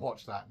 Go and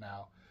watch that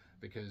now,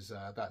 because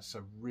that's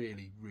a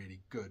really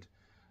good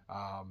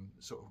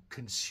sort of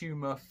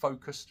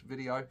consumer-focused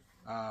video.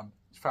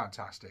 It's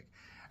fantastic.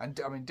 And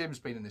I mean, Dim's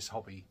been in this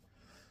hobby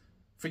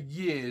for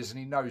years, and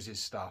he knows his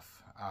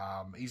stuff.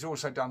 He's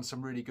also done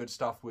some really good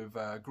stuff with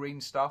green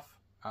stuff.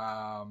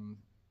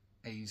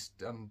 He's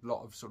done a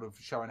lot of sort of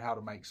showing how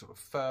to make sort of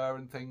fur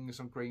and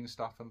things on green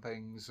stuff and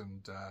things,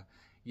 and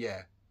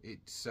yeah,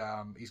 it's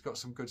he's got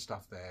some good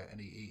stuff there, and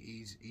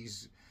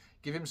he's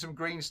give him some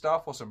green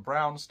stuff or some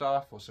brown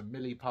stuff or some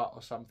milliput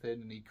or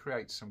something, and he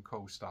creates some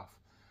cool stuff.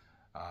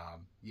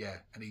 Yeah,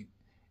 and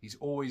he's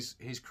always,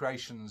 his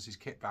creations, his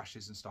kit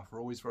bashes and stuff are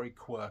always very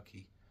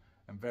quirky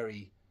and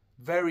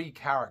very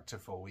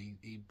characterful.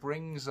 He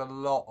brings a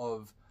lot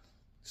of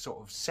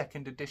sort of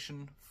second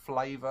edition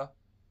flavour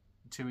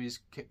to his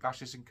kit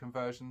bashes and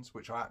conversions,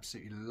 which I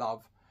absolutely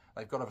love.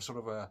 They've got a sort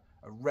of a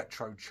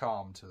retro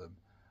charm to them.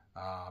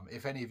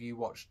 If any of you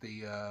watched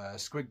the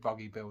Squig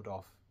Buggy build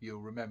off you'll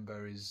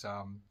remember his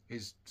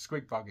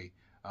squig buggy,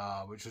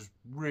 which was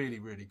really,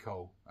 really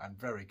cool and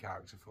very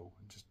characterful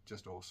and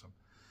just awesome.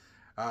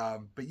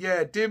 But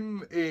yeah,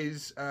 Dim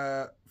is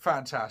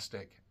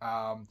fantastic,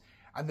 and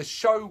the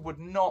show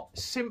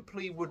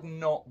simply would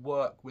not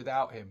work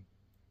without him.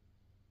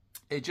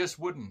 It just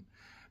wouldn't,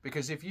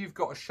 because if you've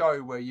got a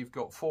show where you've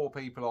got 4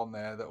 people on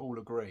there that all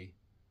agree,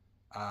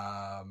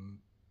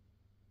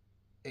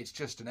 it's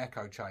just an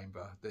echo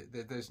chamber.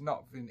 There's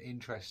nothing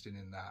interesting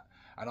in that.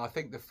 And I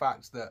think the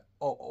fact that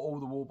all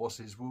the war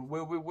bosses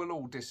will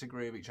all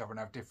disagree with each other and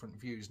have different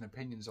views and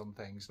opinions on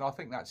things, and I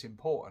think that's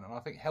important. And I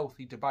think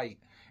healthy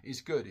debate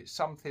is good. It's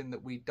something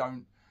that we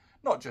don't,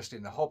 not just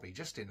in the hobby,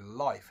 just in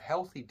life.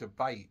 Healthy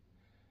debate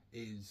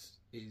is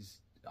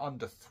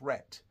under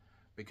threat,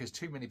 because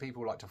too many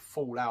people like to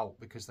fall out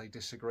because they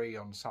disagree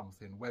on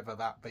something, whether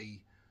that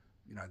be,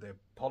 you know, their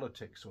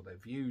politics or their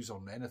views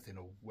on anything,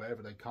 or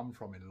wherever they come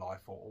from in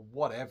life, or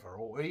whatever,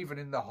 or even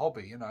in the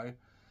hobby, you know.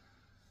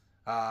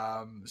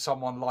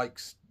 Someone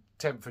likes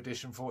 10th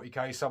edition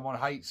 40k, someone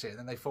hates it, and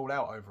then they fall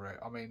out over it.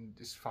 I mean,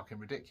 it's fucking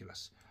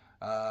ridiculous.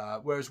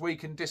 Whereas we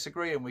can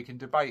disagree and we can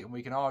debate and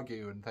we can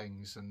argue and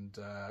things, and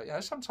you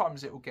know,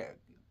 sometimes it will get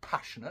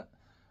passionate,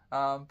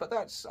 but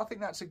I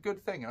think that's a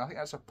good thing, and I think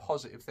that's a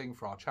positive thing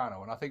for our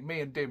channel. And I think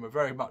me and Dim are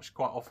very much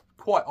quite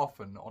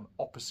often on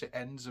opposite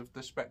ends of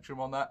the spectrum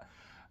on that,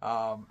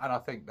 and I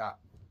think that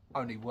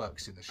only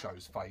works in the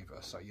show's favour.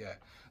 So yeah,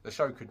 the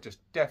show could just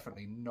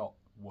definitely not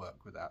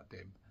work without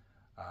Dim.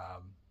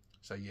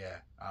 So yeah,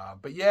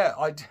 but yeah,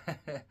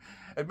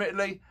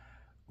 admittedly,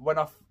 when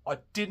I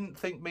didn't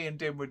think me and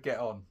Dim would get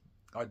on.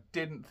 I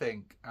didn't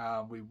think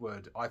we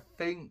would. I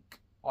think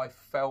I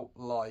felt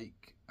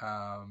like,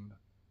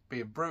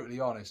 being brutally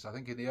honest, I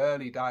think in the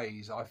early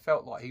days, I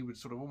felt like he would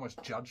sort of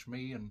almost judge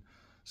me and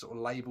sort of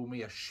label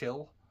me a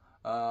shill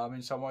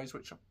in some ways,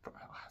 which I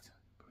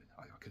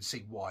can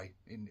see why,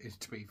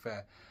 to be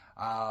fair.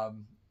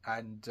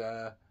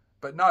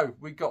 But no,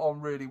 we got on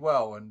really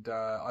well, and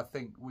I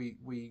think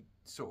we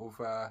sort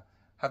of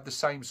have the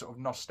same sort of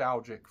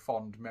nostalgic,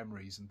 fond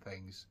memories and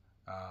things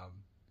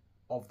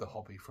of the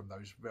hobby from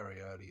those very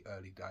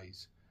early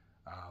days.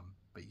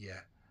 But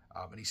yeah.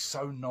 And he's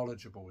so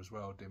knowledgeable as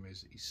well, Dim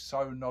is. He's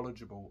so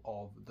knowledgeable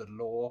of the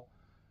lore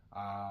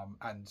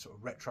and sort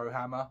of retro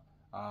hammer.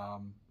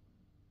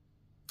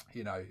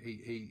 You know,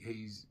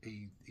 he's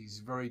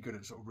very good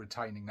at sort of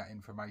retaining that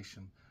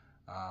information.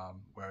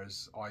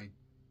 Whereas I'd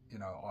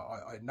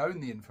known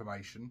the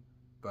information,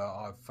 but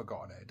I've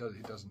forgotten it.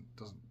 It doesn't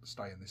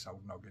stay in this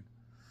old noggin.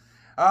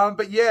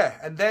 But yeah,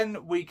 and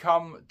then we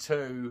come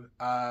to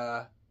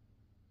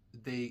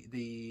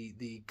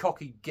the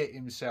cocky git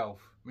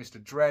himself,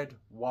 Mr. Dread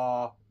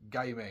War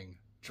Gaming.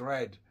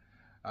 Dread,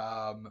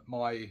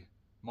 my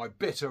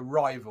bitter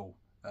rival.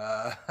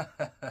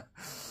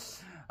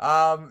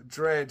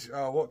 Dread,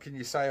 what can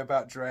you say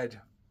about Dread?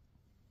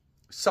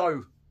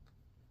 So,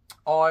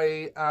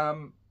 I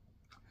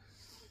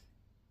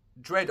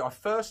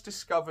first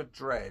discovered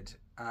Dread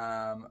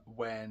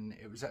when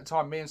it was at the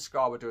time me and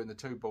Scar were doing the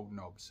Two Bald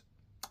Knobs,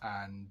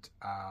 and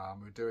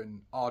we were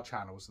doing our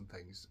channels and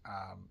things,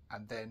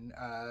 and then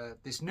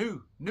this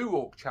new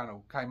Orc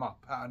channel came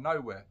up out of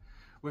nowhere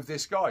with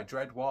this guy,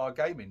 Dread War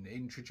Gaming,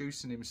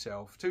 introducing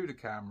himself to the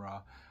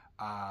camera,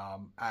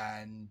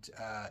 and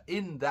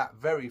in that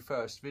very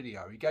first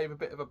video he gave a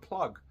bit of a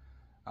plug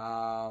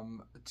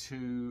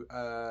to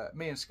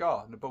me and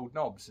Scar and the Bald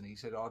Knobs, and he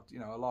said,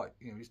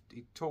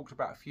 he talked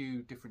about a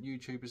few different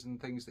YouTubers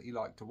and things that he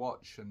liked to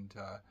watch, and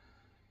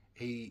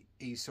he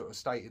sort of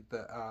stated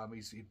that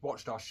he'd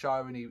watched our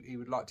show and he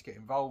would like to get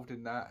involved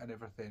in that and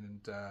everything.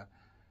 And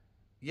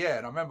yeah,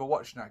 and I remember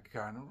watching that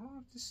going,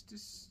 oh, this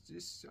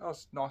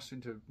it's nice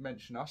thing to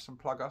mention us and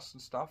plug us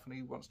and stuff, and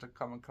he wants to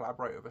come and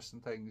collaborate with us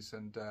and things.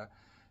 And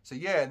so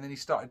yeah, and then he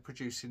started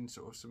producing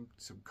sort of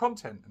some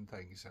content and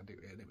things, and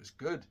it was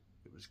good.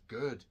 It was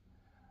good.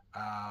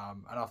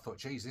 And I thought,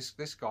 geez,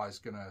 this guy's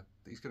gonna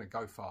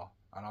go far.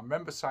 And I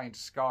remember saying to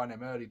Sky in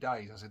them early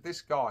days, I said,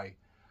 this guy,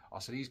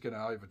 he's going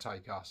to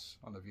overtake us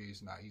on the views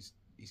and that. He's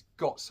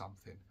got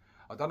something.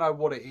 I don't know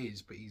what it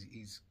is, but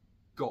he's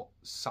got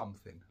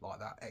something like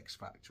that X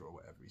Factor or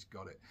whatever. He's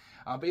got it.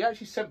 But he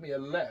actually sent me a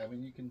letter. I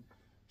mean, you can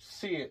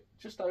see it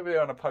just over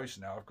there on a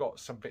poster now. I've got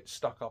some bits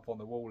stuck up on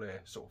the wall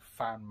here, sort of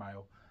fan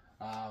mail.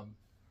 A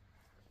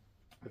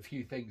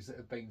few things that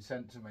have been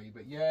sent to me.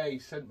 But yeah, he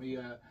sent me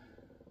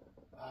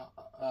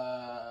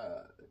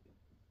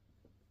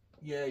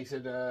he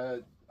said,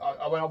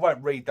 I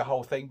won't read the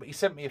whole thing, but he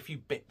sent me a few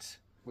bits,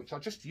 which I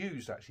just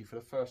used actually for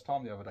the first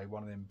time the other day,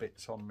 one of them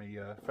bits on me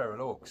Feral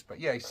Orcs. But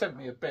yeah, he sent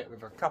me a bit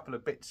with a couple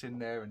of bits in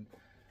there,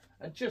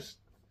 and just,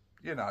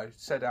 you know,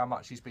 said how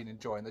much he's been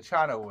enjoying the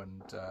channel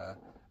and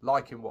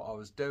liking what I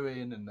was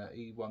doing, and that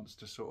he wants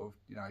to sort of,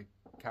 you know,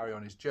 carry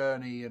on his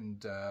journey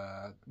and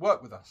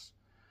work with us.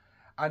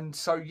 And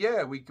so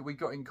yeah, we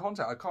got in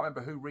contact. I can't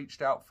remember who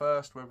reached out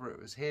first, whether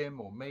it was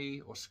him or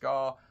me or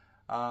Scar,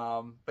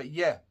 but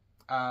yeah.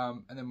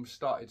 And then we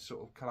started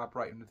sort of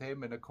collaborating with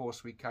him, and of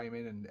course we came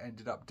in and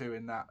ended up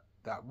doing that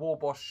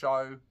Warboss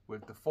show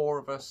with the 4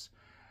 of us,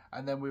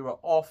 and then we were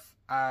off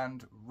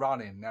and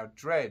running. Now,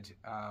 Dread,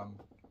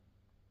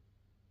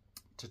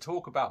 to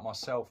talk about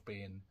myself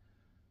being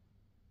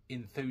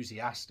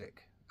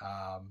enthusiastic,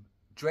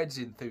 Dread's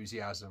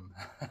enthusiasm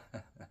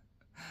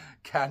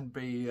can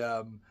be,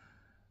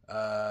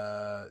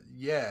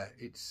 yeah,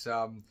 it's,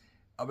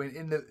 I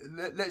mean,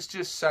 let's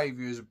just save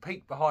you as a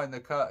peek behind the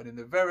curtain. In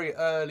the very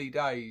early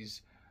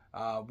days,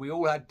 we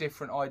all had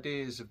different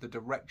ideas of the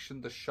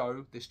direction the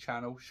show, this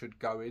channel, should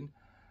go in.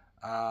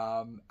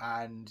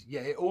 And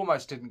yeah, it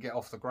almost didn't get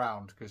off the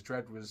ground because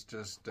Dread was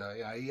just,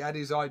 you know, he had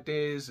his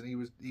ideas, and he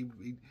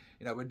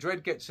you know, when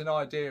Dread gets an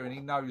idea and he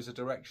knows the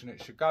direction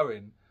it should go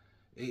in,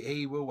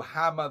 he will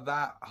hammer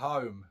that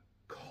home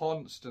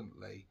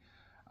constantly.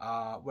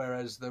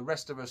 Whereas the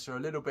rest of us are a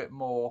little bit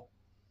more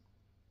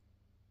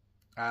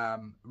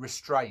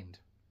restrained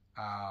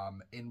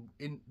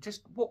in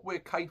just what we're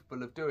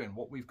capable of doing,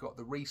 what we've got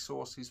the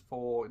resources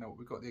for, you know, what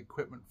we've got the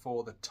equipment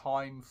for, the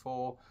time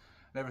for,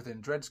 and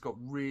everything. Dread's got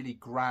really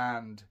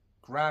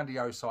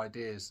grandiose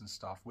ideas and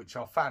stuff, which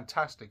are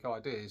fantastic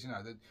ideas. You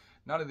know,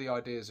 none of the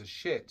ideas are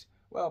shit.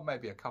 Well,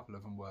 maybe a couple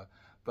of them were,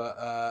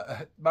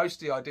 but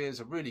most of the ideas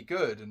are really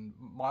good. And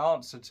my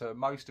answer to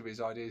most of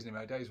his ideas in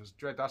my days was,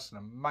 Dread, that's an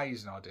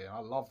amazing idea. I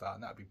love that,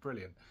 and that'd be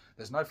brilliant.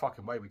 There's no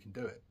fucking way we can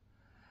do it.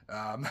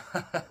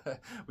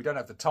 We don't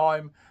have the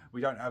time,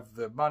 we don't have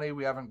the money,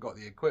 we haven't got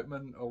the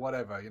equipment or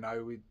whatever, you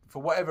know,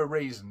 for whatever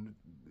reason,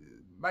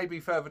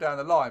 maybe further down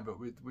the line, but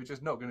we're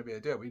just not going to be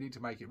able to do it. We need to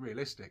make it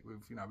realistic.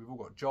 You know, we've all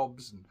got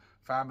jobs and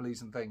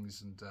families and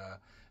things, and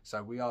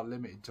so we are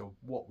limited to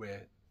what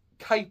we're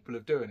capable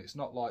of doing. It's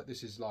not like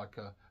this is like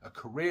a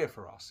career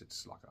for us.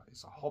 It's like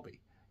it's a hobby,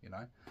 you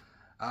know.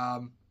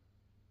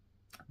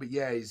 But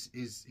yeah,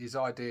 his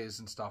ideas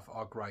and stuff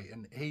are great,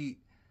 and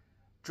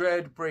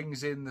Dread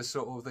brings in the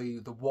sort of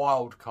the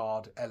wild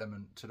card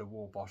element to the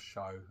Warboss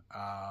show,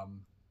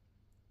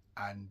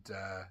 and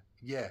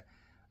yeah,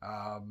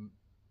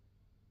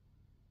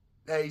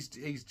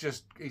 he's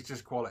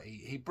just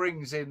quality. He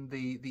brings in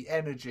the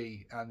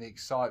energy and the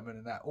excitement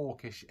and that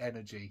orcish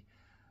energy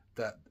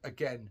that,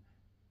 again,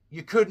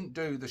 you couldn't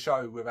do the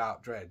show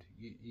without Dread.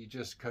 You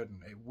just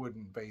couldn't. It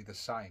wouldn't be the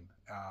same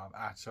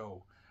at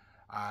all.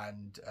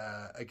 And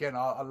again,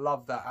 I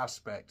love that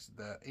aspect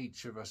that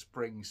each of us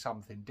brings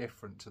something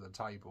different to the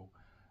table.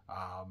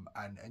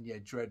 And yeah,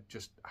 Dread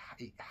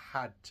he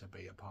had to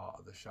be a part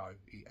of the show.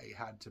 He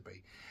had to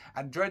be.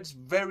 And Dread's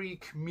very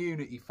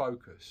community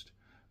focused.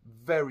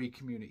 Very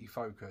community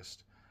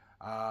focused.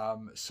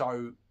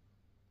 So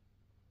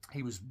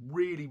he was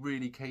really,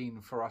 really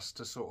keen for us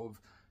to sort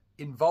of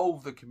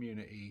involve the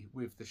community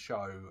with the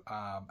show,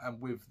 and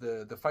with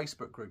the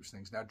Facebook groups and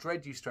things. Now,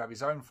 Dread used to have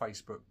his own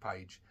Facebook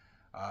page,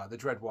 the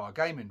Dreadwire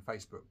Gaming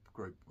Facebook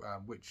group,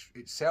 which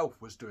itself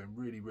was doing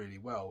really, really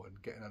well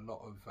and getting a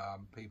lot of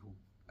people,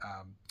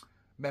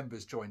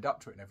 members joined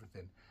up to it and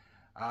everything.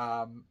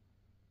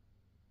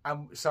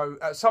 And so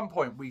at some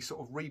point we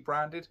sort of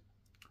rebranded.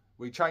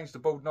 We changed the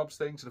Bald Knobs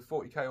thing to the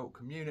 40k Ork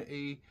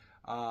community.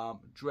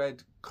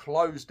 Dread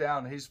closed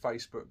down his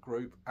Facebook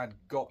group and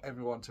got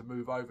everyone to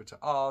move over to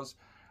ours.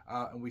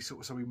 And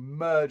so we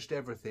merged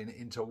everything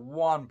into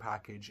one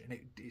package, and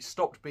it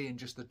stopped being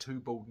just the two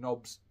Bald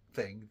Knobs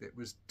thing that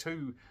was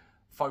too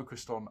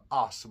focused on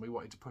us, and we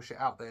wanted to push it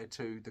out there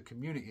to the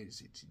community.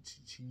 It's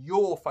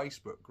your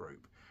Facebook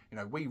group. You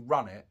know, we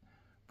run it,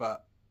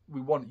 but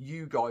we want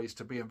you guys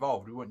to be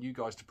involved. We want you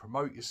guys to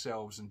promote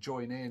yourselves and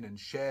join in and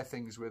share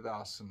things with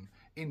us and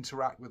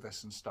interact with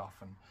us and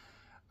stuff.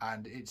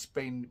 And it's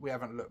been, we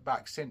haven't looked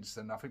back since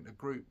then. I think the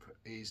group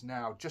is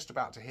now just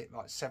about to hit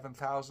like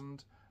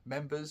 7,000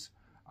 members.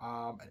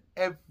 And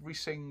every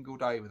single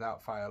day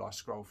without fail, I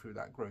scroll through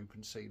that group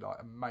and see like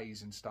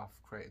amazing stuff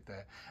created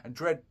there. And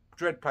Dread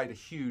played a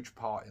huge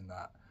part in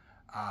that.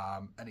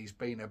 And he's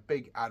been a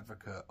big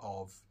advocate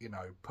of, you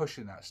know,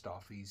 pushing that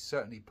stuff. He's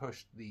certainly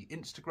pushed the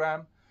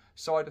Instagram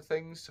side of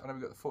things. I know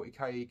we've got the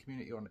 40k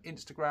community on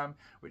Instagram,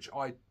 which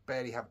I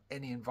barely have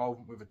any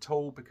involvement with at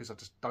all because I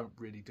just don't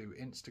really do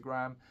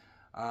Instagram.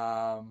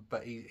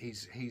 But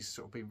he's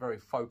sort of been very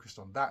focused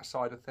on that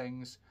side of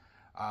things.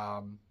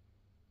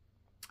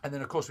 And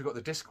then, of course, we've got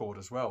the Discord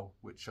as well,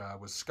 which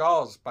was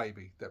Scar's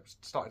baby. That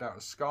started out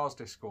as Scar's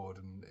Discord,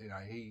 and you know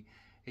he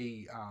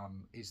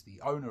is the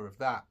owner of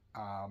that.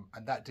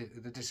 And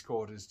the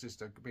Discord has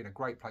just been a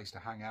great place to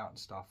hang out and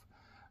stuff.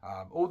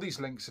 All these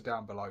links are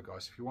down below,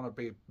 guys. If you want to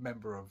be a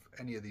member of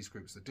any of these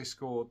groups, the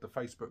Discord, the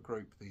Facebook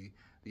group, the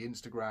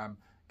Instagram,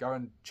 go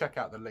and check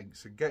out the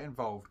links and get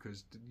involved,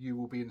 because you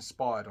will be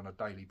inspired on a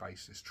daily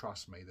basis.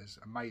 Trust me, there's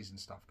amazing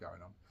stuff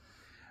going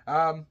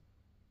on.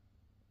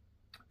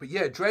 But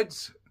yeah,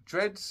 Dread's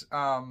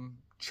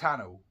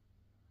channel,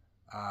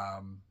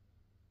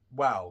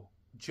 wow,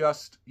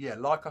 just, yeah,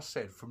 like I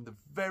said, from the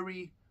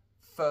very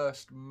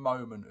first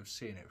moment of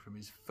seeing it, from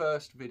his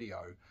first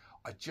video,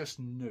 I just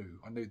knew.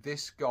 I knew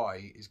this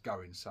guy is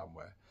going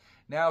somewhere.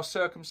 Now,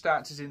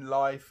 circumstances in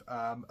life,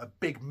 a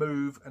big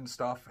move and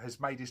stuff has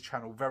made his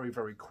channel very,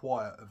 very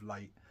quiet of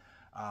late.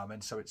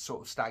 And so it's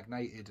sort of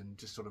stagnated and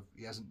just sort of,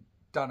 he hasn't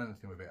done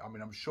anything with it. I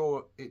mean, I'm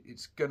sure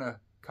it's going to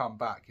come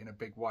back in a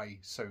big way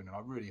soon, and I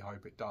really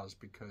hope it does,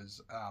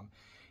 because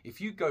if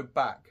you go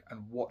back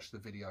and watch the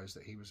videos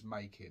that he was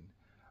making,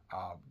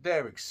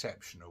 they're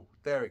exceptional.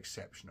 They're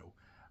exceptional.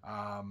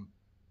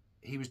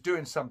 He was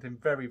doing something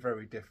very,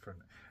 very different.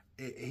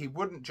 He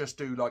wouldn't just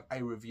do like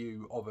a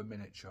review of a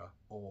miniature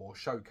or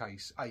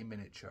showcase a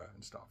miniature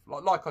and stuff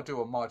like I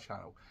do on my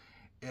channel.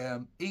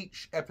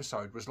 Each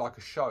episode was like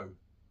a show,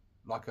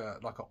 like a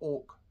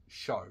orc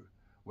show,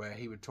 where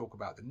he would talk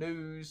about the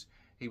news.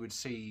 He would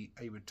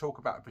talk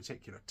about a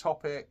particular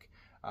topic.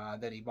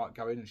 Then he might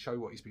go in and show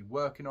what he's been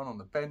working on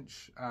the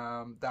bench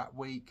that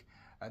week,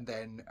 and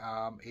then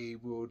he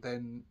will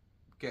then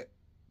get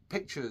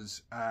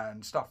pictures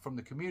and stuff from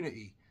the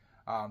community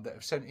that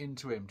have sent in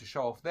to him to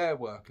show off their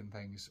work and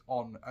things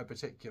on a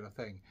particular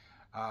thing.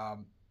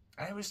 And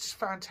it was just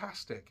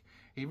fantastic.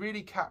 He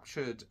really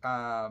captured,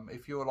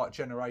 if you're like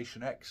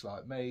Generation X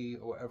like me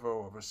or whatever,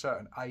 or of a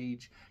certain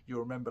age,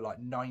 you'll remember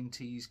like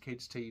 90s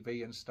kids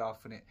TV and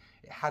stuff, and it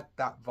had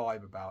that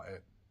vibe about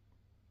it.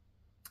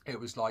 It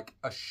was like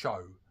a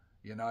show,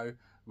 you know,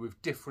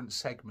 with different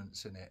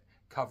segments in it,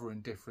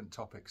 covering different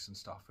topics and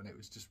stuff, and it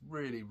was just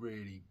really,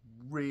 really,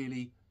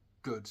 really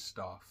good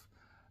stuff.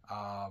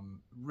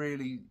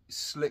 Really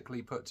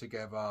slickly put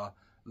together,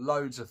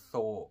 loads of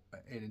thought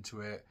into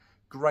it,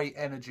 great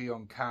energy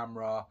on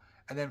camera,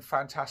 and then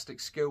fantastic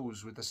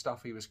skills with the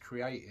stuff he was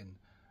creating,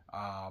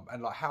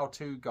 and like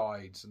how-to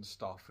guides and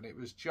stuff, and it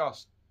was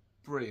just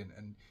brilliant.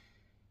 And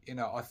you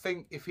know, I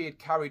think if he had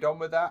carried on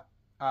with that,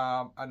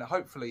 and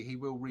hopefully he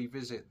will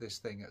revisit this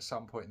thing at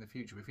some point in the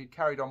future, if he'd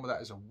carried on with that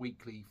as a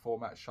weekly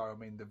format show, I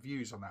mean, the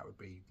views on that would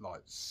be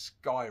like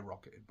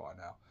skyrocketed by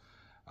now.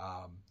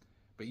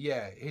 But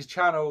yeah, his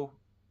channel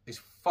is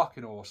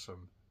fucking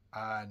awesome,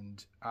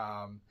 and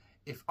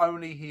if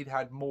only he'd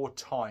had more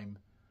time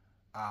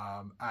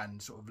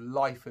and sort of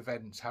life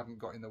events hadn't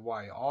got in the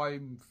way,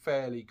 I'm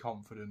fairly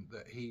confident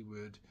that he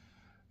would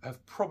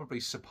have probably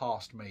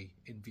surpassed me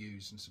in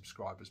views and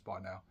subscribers by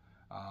now,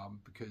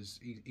 because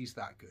he's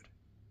that good.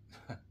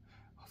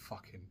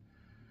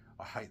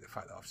 I hate the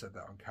fact that I've said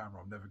that on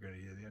camera. I'm never going to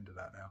hear the end of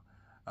that now.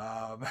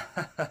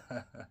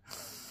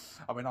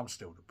 I mean, I'm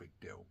still the big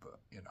deal, but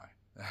you know.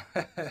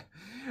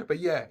 But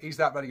yeah, he's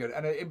that very good.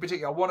 And in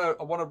particular, I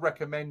want to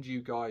recommend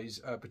you guys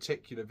a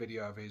particular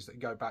video of his that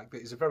go back,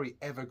 that is a very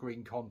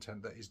evergreen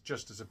content that is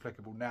just as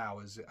applicable now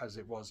as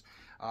it was.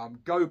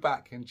 Go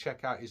back and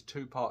check out his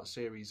 2-part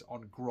series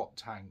on grot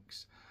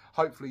tanks.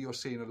 Hopefully you're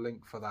seeing a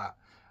link for that.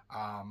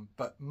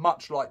 But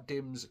much like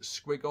Dim's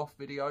Squig Off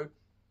video,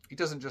 he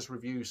doesn't just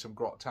review some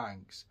grot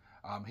tanks.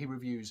 He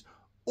reviews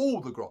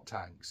all the grot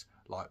tanks.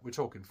 Like, we're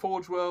talking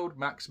Forge World,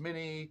 Max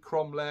Mini,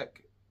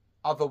 Cromlech,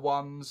 other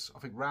ones, I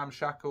think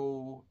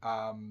Ramshackle,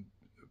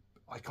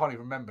 I can't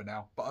even remember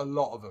now, but a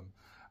lot of them.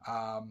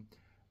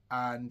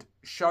 And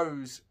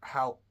shows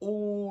how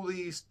all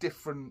these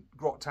different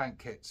grot tank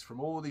kits from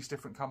all these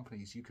different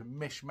companies, you can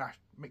mix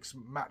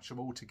and match them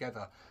all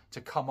together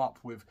to come up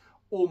with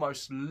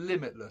almost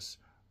limitless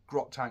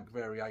grot tank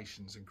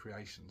variations and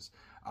creations.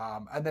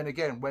 And then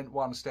again went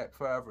one step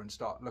further and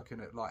start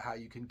looking at like how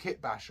you can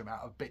kit bash them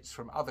out of bits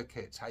from other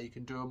kits, how you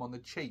can do them on the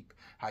cheap,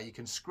 how you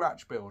can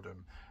scratch build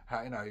them,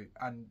 how, you know.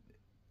 And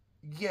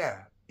yeah,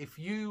 if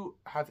you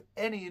have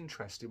any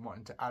interest in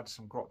wanting to add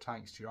some grot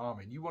tanks to your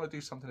army and you want to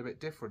do something a bit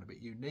different, a bit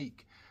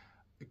unique,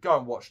 go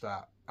and watch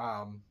that.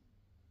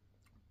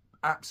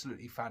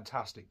 Absolutely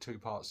fantastic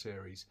 2-part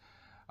series,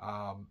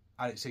 and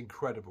it's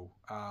incredible.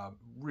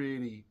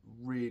 Really,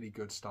 really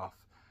good stuff.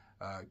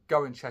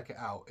 Go and check it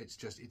out. It's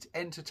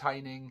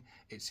entertaining,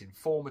 it's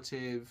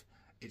informative,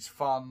 it's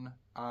fun,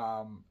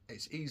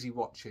 it's easy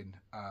watching.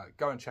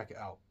 Go and check it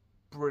out.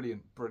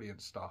 Brilliant,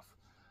 brilliant stuff.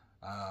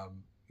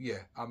 Yeah,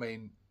 I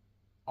mean,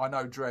 I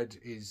know Dread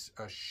is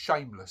a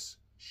shameless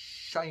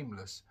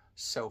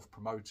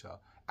self-promoter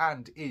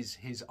and is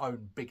his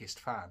own biggest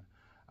fan.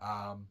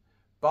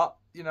 But,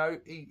 you know,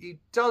 he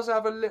does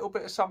have a little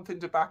bit of something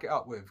to back it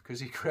up with, because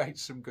he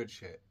creates some good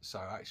shit. So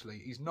actually,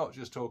 he's not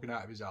just talking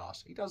out of his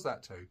arse. He does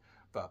that too.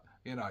 But,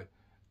 you know,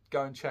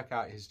 go and check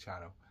out his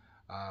channel.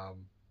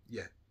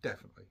 Yeah,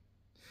 definitely.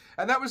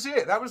 And that was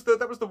it. That was the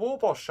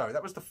Warboss show.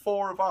 That was the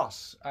 4 of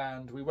us.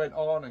 And we went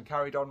on and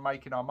carried on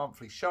making our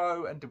monthly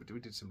show. And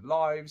we did some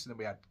lives. And then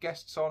we had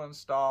guests on and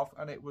stuff.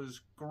 And it was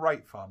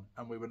great fun.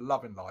 And we were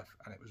loving life.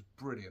 And it was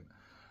brilliant.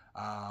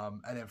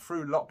 And then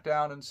through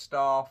lockdown and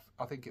stuff,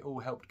 I think it all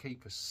helped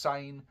keep us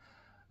sane.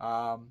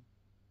 And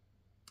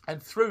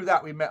through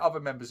that, we met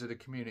other members of the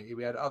community.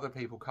 We had other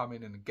people come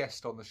in and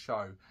guest on the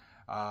show.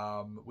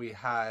 We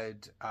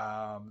had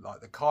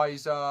like the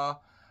Kaiser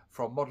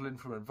from Modelling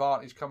from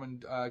Advantage come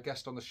and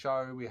guest on the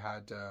show. We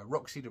had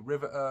Roxy the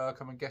Riveter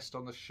come and guest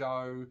on the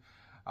show.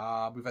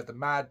 We've had the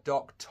Mad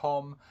Doc,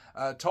 Tom.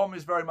 Tom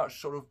is very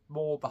much sort of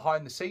more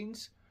behind the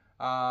scenes.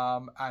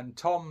 And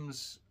Tom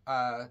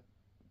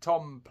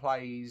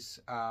plays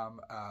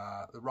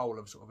the role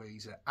of sort of,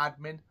 he's an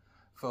admin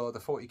for the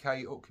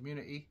 40k Ork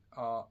community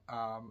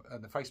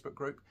and the Facebook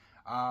group.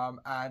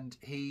 And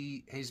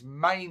his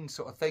main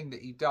sort of thing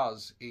that he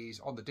does is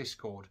on the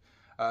Discord.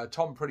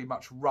 Tom pretty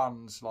much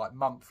runs like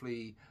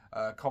monthly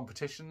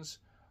competitions,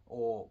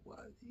 or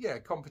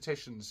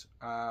competitions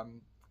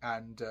and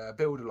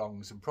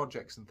build-alongs and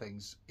projects and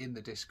things in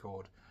the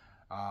Discord,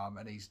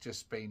 and he's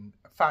just been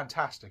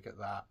fantastic at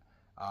that,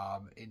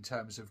 in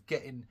terms of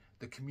getting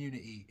the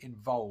community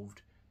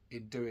involved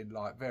in doing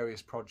like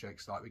various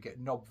projects. Like we get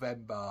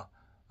November,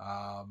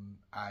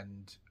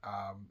 and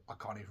I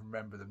can't even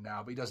remember them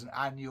now, but he does an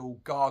annual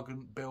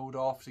Gargant build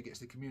off, so he gets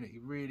the community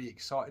really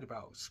excited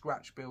about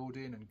scratch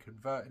building and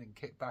converting and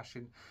kit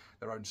bashing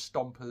their own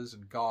stompers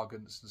and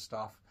Gargants and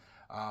stuff,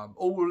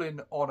 all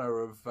in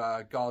honour of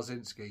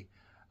Garzinski,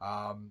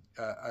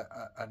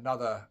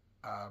 another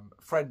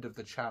friend of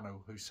the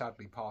channel who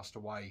sadly passed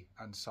away,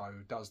 and so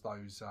does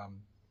those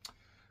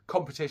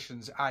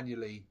competitions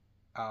annually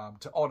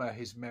to honour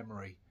his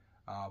memory,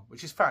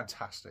 which is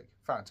fantastic.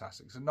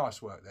 Fantastic. It's a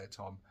nice work there,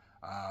 Tom.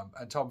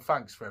 And Tom,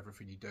 thanks for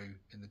everything you do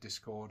in the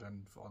Discord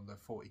and on the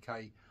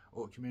 40k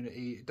Ork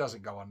community. It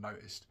doesn't go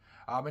unnoticed.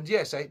 And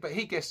yes, but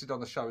he guested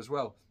on the show as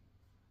well.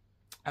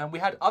 And we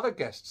had other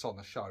guests on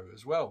the show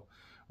as well.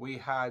 We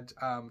had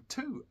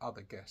 2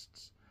 other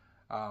guests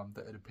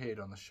that had appeared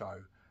on the show.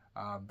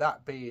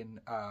 That being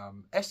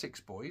Essex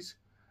Boys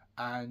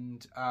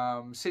and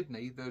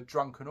Sydney, the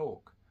Drunken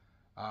Ork.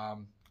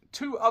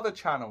 2 other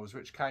channels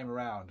which came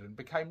around and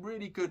became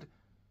really good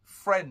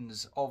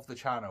friends of the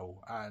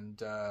channel,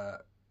 and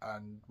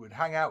would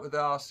hang out with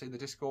us in the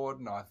Discord.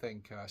 And I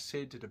think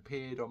Sid had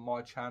appeared on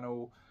my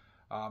channel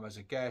as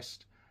a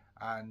guest,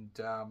 and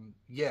so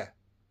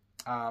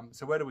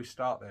where do we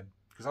start then?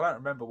 Because I don't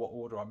remember what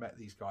order I met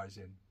these guys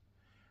in.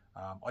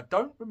 I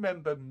don't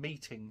remember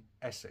meeting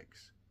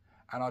Essex,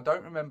 and I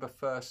don't remember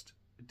first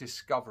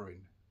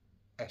discovering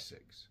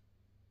Essex.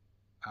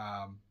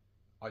 I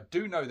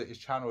do know that his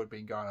channel had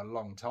been going a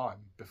long time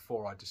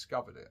before I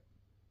discovered it.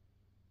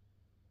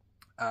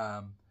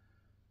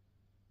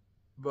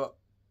 But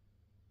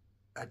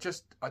I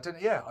just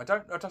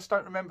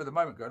don't remember the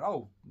moment going,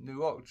 oh,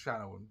 new Ork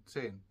channel, and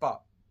seeing.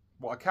 But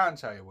what I can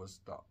tell you was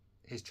that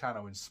his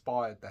channel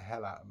inspired the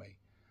hell out of me.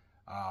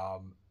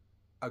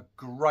 A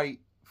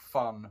great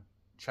fun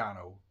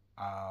channel,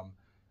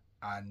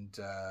 and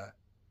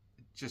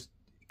just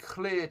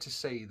clear to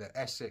see that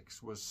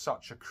Essex was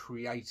such a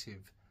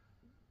creative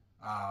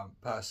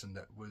person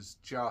that was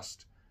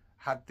just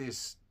had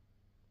this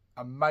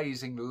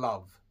amazing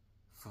love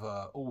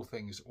for all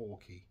things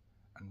orky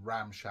and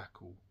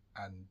ramshackle,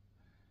 and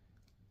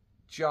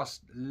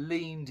just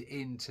leaned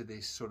into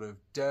this sort of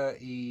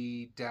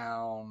dirty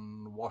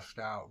down, washed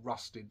out,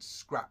 rusted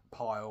scrap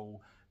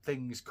pile,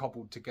 things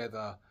cobbled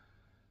together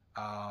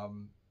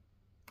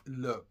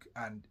look.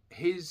 And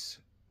his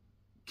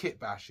kit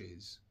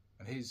bashes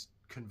and his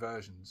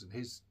conversions and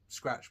his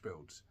scratch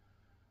builds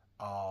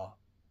are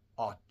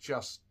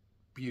just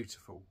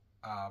beautiful,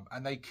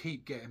 and they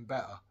keep getting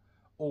better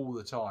all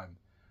the time.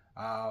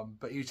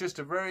 But he's just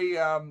a very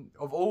of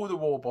all the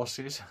war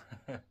bosses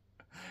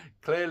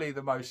clearly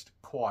the most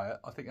quiet.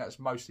 I think that's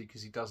mostly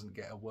because he doesn't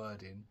get a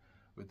word in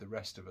with the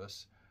rest of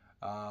us,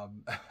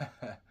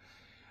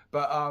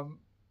 but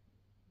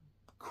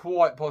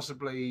quite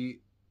possibly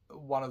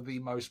one of the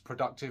most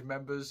productive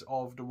members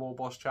of the War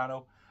Boss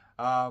channel.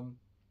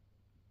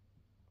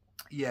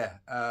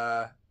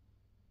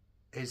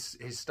 His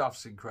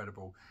stuff's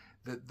incredible.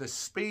 The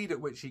speed at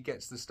which he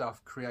gets the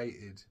stuff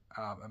created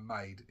and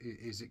made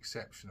is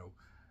exceptional.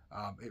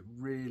 It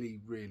really,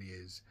 really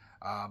is.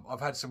 I've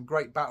had some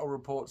great battle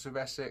reports of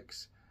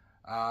Essex,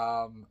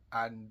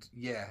 and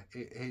yeah,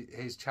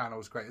 his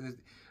channel's great.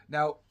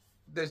 Now,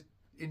 there's,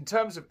 in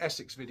terms of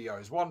Essex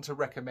videos, one to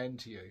recommend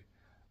to you.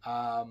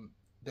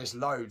 There's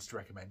loads to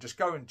recommend. Just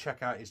go and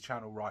check out his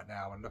channel right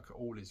now and look at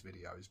all his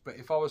videos. But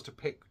if I was to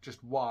pick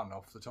just one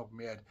off the top of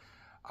my head,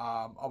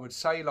 I would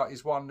say like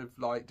is one of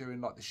like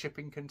doing like the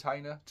shipping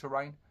container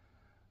terrain,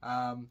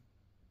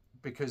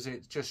 because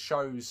it just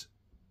shows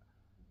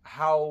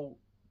how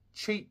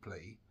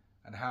cheaply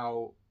and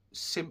how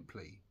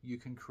simply you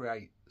can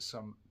create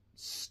some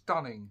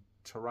stunning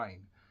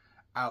terrain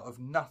out of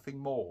nothing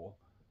more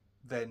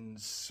than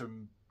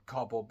some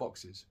cardboard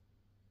boxes,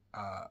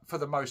 for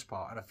the most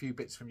part, and a few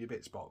bits from your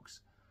bits box.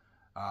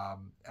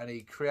 And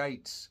he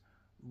creates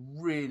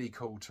really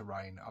cool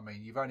terrain. I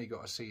mean, you've only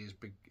got to see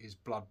his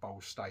Blood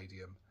Bowl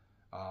stadium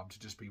to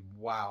just be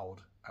wowed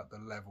at the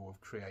level of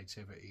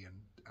creativity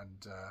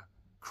and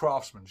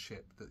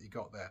craftsmanship that you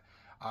got there,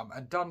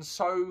 and done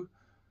so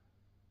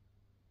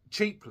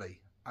cheaply.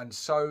 And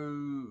so,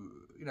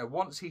 you know,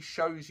 once he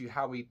shows you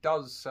how he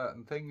does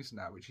certain things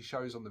now, which he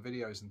shows on the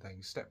videos and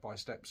things,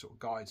 step-by-step sort of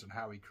guides on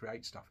how he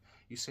creates stuff,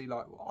 you see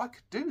like, well, I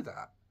could do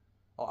that.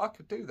 I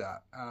could do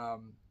that.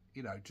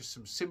 You know, just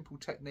some simple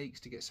techniques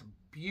to get some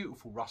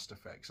beautiful rust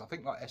effects. I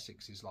think like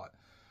Essex is like,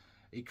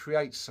 he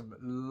creates some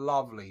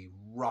lovely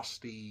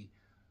rusty,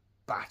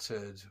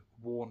 battered,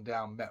 worn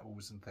down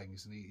metals and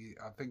things. And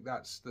I think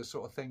that's the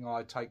sort of thing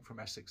I take from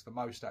Essex the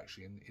most,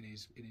 actually, in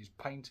his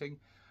painting.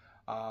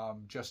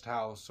 Just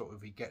how sort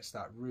of he gets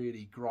that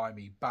really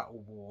grimy,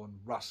 battle worn,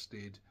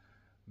 rusted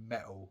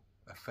metal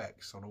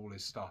effects on all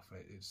his stuff.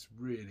 It's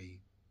really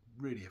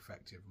really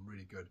effective and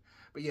really good.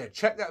 But yeah,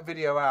 check that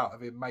video out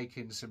of him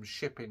making some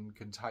shipping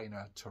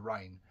container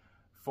terrain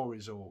for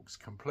his orcs,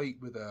 complete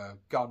with a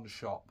gun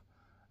shop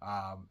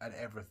and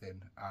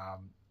everything.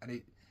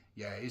 And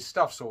yeah, his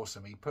stuff's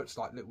awesome. He puts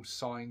like little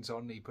signs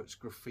on, he puts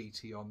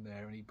graffiti on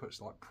there, and he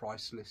puts like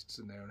price lists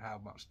in there and how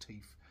much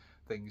teeth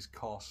things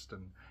cost,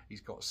 and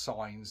he's got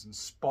signs and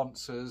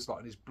sponsors. Like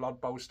in his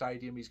Blood Bowl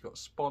stadium, he's got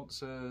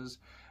sponsors,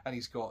 and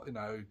he's got, you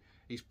know,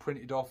 he's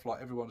printed off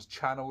like everyone's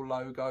channel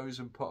logos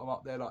and put them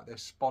up there like their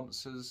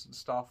sponsors and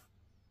stuff.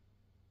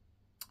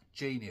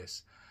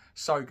 Genius.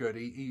 So good.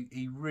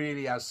 He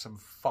really has some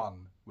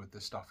fun with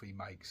the stuff he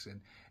makes, and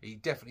he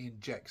definitely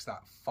injects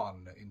that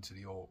fun into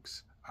the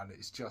orcs. And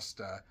it's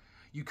just,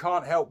 you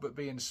can't help but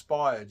be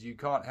inspired. You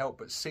can't help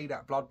but see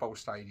that Blood Bowl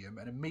stadium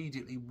and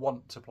immediately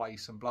want to play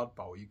some Blood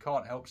Bowl. You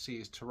can't help see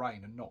his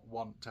terrain and not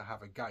want to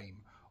have a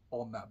game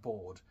on that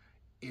board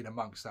in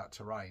amongst that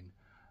terrain.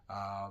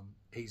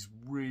 He's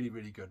really,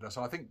 really good.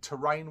 So I think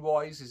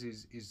terrain-wise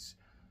is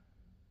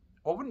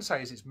I wouldn't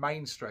say is his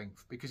main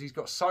strength, because he's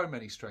got so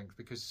many strengths,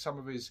 because some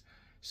of his,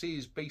 see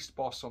his Beast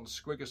Boss on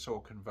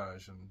Squigosaur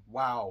conversion.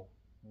 Wow.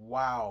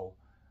 Wow.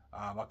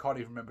 I can't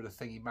even remember the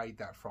thing he made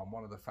that from,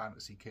 one of the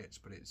fantasy kits,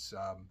 but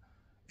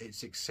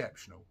it's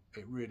exceptional.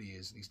 It really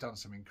is. And he's done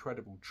some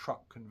incredible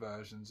truck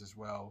conversions as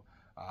well.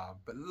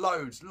 But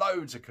loads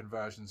of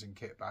conversions and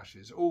kit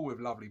bashes, all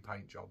with lovely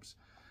paint jobs.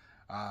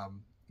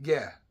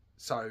 Yeah,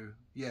 so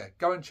yeah,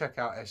 go and check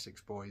out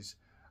Essex Boys.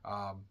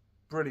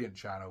 Brilliant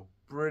channel,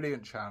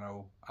 brilliant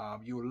channel.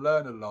 You'll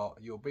learn a lot,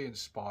 you'll be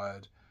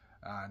inspired,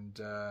 and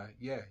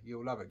yeah,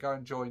 you'll love it. Go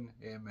and join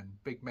him and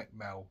Big Mech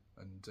Mel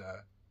and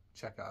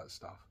check out that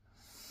stuff.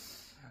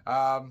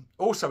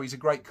 Also, he's a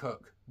great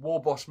cook.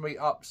 Warboss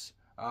meetups.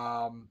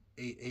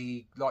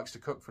 He likes to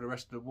cook for the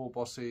rest of the war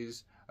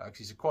bosses because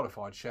he's a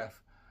qualified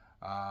chef.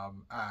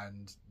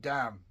 And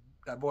damn,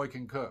 that boy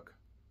can cook.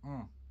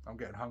 I'm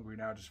getting hungry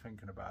now just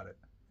thinking about it.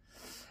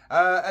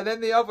 And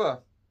then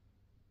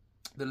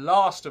the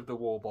last of the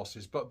war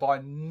bosses, but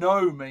by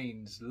no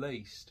means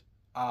least,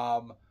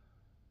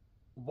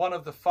 one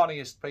of the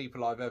funniest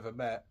people I've ever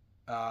met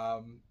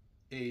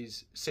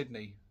is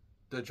Sydney,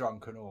 the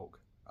Drunken Orc,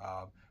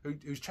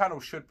 whose channel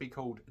should be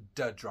called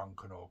Da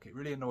Drunken Orc. It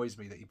really annoys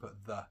me that you put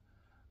the.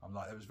 I'm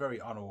like, it was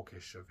very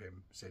un-orcish of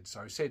him, Sid.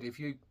 So Sid, if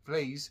you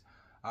please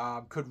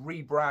could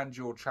rebrand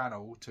your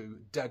channel to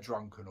Da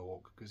Drunken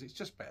Orc, because it's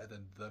just better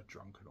than The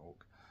Drunken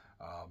Orc.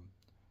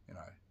 You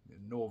know,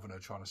 Northerner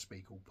trying to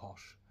speak all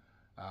posh.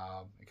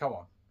 Come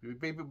on,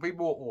 be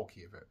more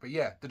orky of it. But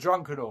yeah, the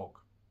Drunken Orc.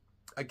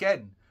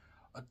 Again,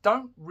 I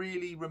don't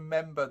really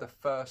remember the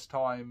first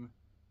time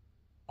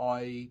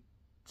I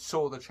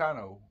saw the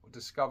channel,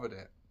 discovered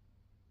it.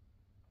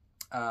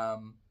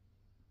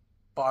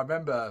 But I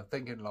remember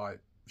thinking like,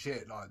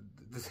 shit, like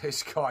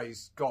this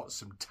guy's got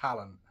some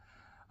talent.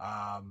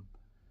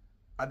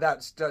 And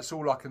that's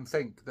all I can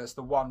think. That's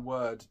the one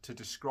word to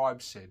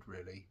describe Sid,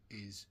 really,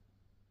 is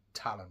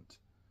talent.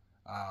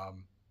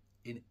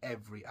 In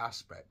every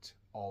aspect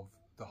of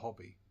the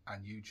hobby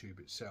and YouTube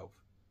itself.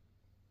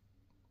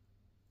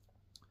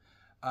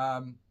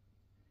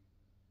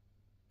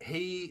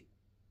 He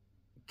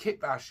kit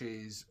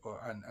bashes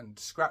and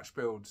scratch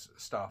builds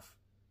stuff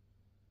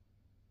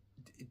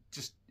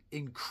just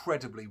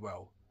incredibly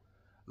well.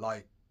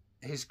 Like,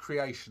 his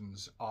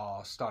creations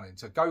are stunning.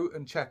 So go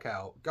and check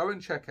out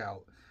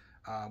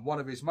one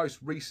of his most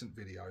recent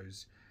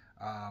videos,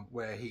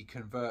 where he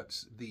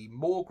converts the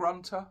Moor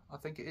Grunter, I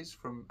think it is,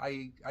 from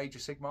Age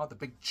of Sigmar, the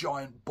big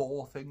giant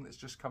boar thing that's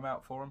just come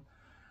out for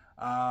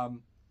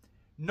him.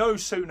 No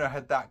sooner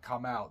had that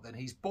come out than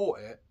he's bought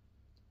it,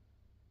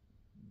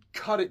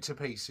 cut it to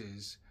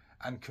pieces,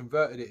 and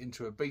converted it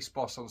into a Beast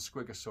Boss on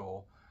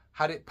Squigosaur,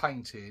 had it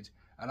painted,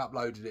 and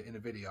uploaded it in a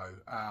video.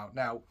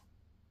 Now,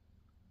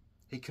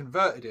 he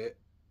converted it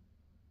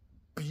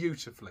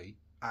beautifully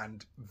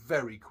and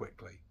very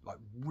quickly, like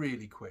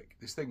really quick.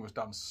 This thing was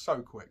done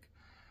so quick.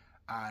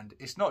 And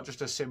it's not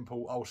just a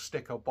simple, I'll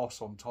stick a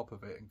boss on top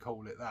of it and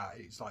call it that.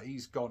 It's like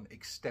he's gone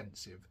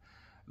extensive.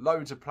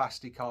 Loads of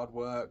plastic card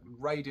work,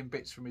 raiding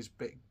bits from his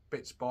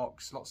bits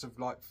box, lots of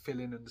like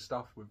filling and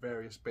stuff with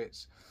various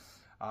bits.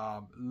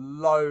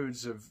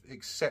 Loads of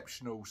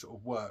exceptional sort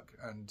of work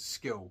and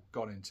skill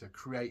gone into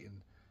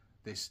creating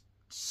this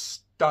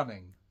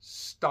stunning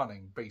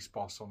Beast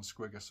Boss on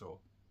Squigosaur.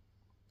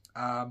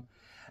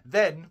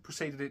 Then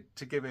proceeded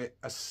to give it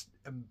a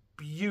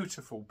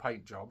beautiful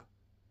paint job,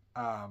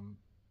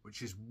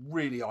 which is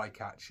really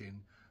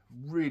eye-catching,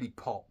 really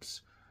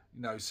pops.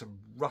 You know, some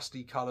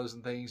rusty colours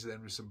and things, and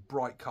then with some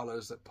bright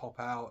colours that pop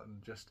out,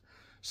 and just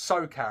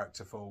so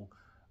characterful.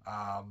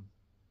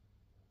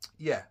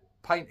 Yeah,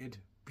 painted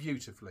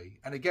beautifully,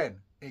 and again,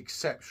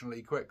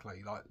 exceptionally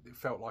quickly. Like, it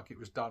felt like it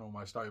was done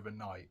almost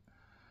overnight.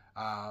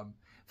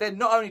 Then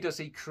not only does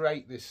he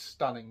create this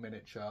stunning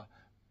miniature,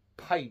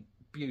 paint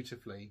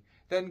beautifully,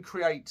 then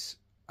creates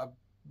a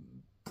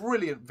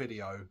brilliant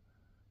video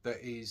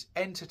that is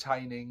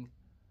entertaining,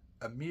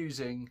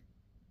 amusing,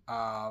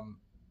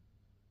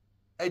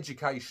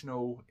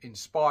 educational,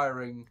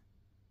 inspiring,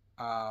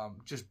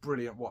 just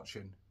brilliant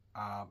watching,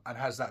 and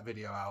has that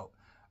video out.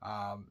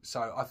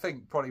 So I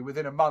think probably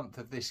within a month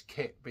of this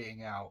kit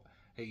being out,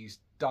 he's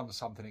done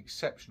something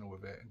exceptional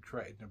with it and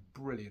created a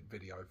brilliant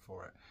video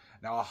for it.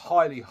 Now, I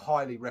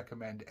highly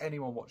recommend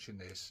anyone watching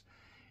this,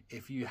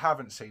 if you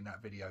haven't seen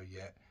that video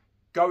yet,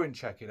 go and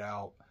check it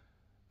out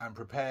and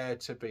prepare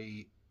to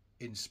be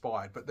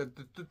inspired. But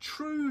the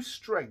true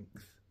strength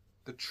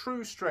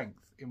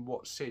in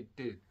what Sid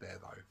did there,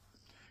 though,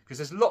 because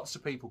there's lots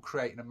of people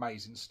creating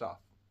amazing stuff.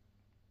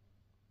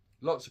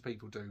 Lots of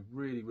people do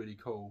really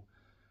cool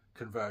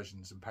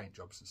conversions and paint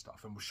jobs and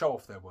stuff, and will show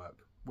off their work,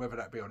 whether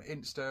that be on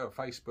Insta or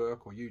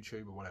Facebook or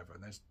YouTube or whatever.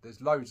 And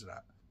there's loads of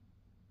that.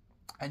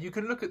 And you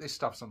can look at this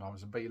stuff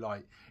sometimes and be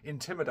like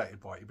intimidated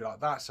by it. You'd be like,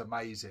 that's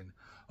amazing.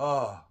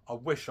 Oh, I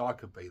wish I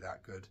could be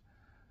that good.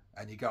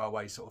 And you go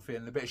away sort of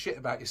feeling a bit of shit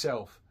about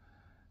yourself.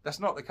 That's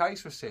not the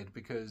case with Sid,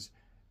 because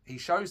he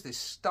shows this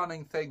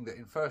stunning thing that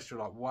in first you're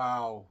like,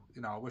 wow,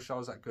 you know, I wish I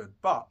was that good.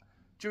 But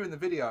during the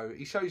video,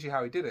 he shows you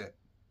how he did it,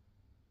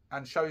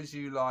 and shows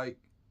you like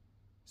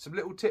some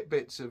little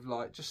tidbits of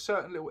like just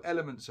certain little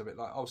elements of it,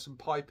 like, oh, some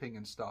piping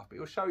and stuff. But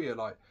he'll show you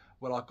like,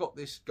 well, I got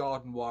this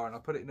garden wire and I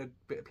put it in a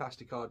bit of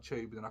plastic card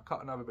tube, and then I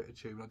cut another bit of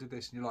tube and I did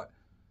this, and you're like,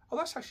 oh,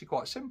 that's actually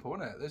quite simple,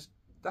 isn't it?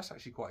 That's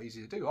actually quite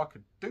easy to do. I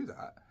could do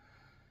that.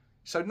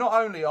 So not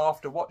only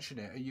after watching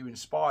it are you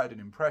inspired and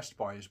impressed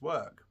by his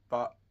work,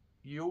 but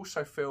you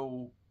also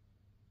feel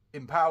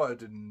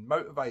empowered and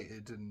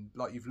motivated, and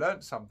like you've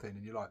learned something,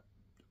 and you're like,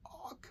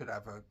 oh, I could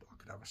have a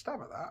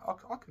stab at that.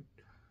 I could,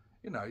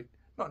 you know,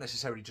 not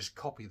necessarily just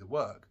copy the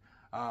work,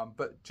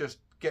 but just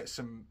get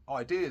some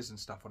ideas and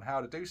stuff on how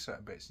to do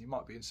certain bits, and you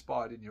might be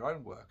inspired in your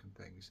own work and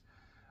things.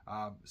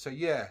 So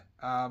yeah,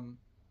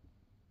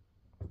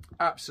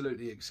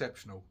 absolutely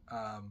exceptional.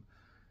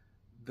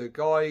 The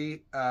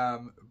guy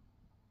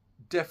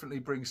definitely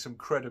brings some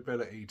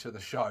credibility to the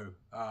show,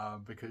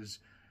 because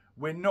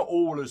we're not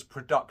all as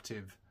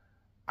productive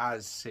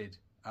as Sid.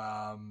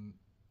 And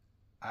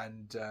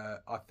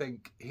I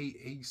think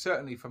he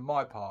certainly, for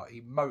my part,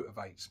 he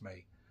motivates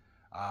me.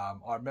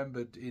 I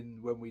remembered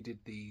when we did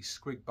the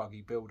Squig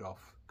Buggy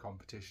build-off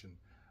competition,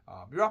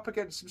 you're up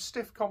against some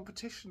stiff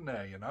competition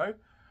there, you know.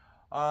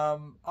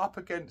 Up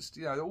against,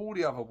 you know, all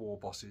the other war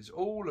bosses,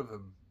 all of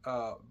them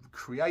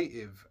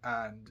creative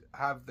and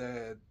have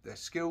their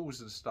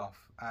skills and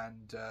stuff,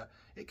 and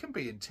it can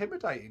be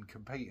intimidating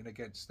competing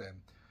against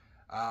them.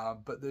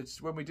 But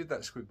when we did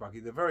that Squig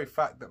Buggy, the very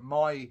fact that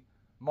my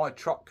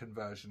truck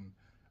conversion,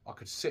 I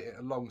could sit it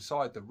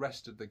alongside the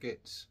rest of the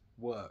Git's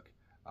work,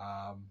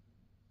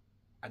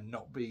 and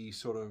not be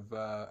sort of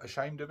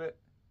ashamed of it.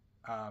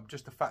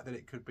 Just the fact that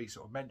it could be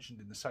sort of mentioned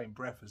in the same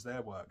breath as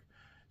their work,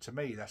 to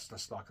me, that's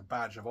just like a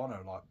badge of honour.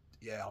 Like,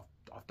 yeah,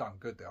 I've done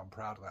good there. I'm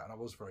proud of that, and I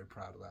was very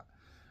proud of that.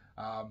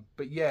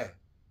 But yeah,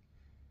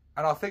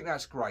 and I think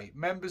that's great.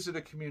 Members of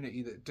the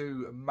community that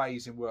do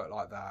amazing work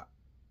like that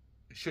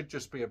should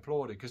just be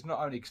applauded, because not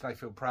only can they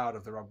feel proud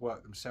of their own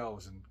work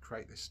themselves and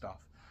create this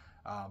stuff,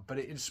 but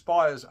it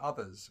inspires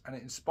others, and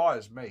it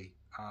inspires me.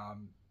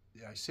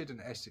 You know, Sid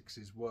and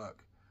Essex's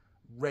work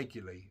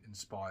regularly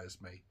inspires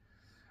me.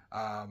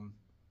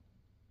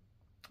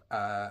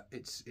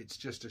 It's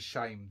just a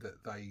shame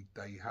that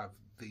they have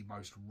the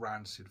most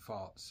rancid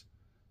farts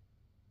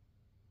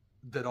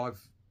that I've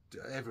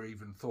ever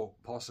even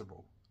thought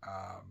possible.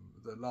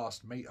 The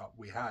last meetup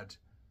we had,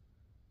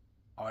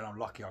 I mean, I'm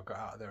lucky I got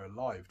out of there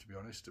alive, to be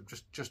honest. I'm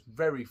just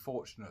very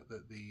fortunate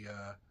that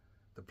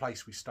the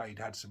place we stayed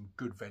had some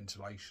good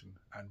ventilation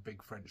and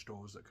big French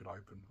doors that could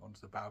open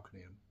onto the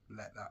balcony and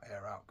let that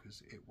air out,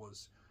 because it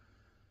was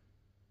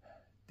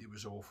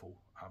awful.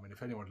 I mean,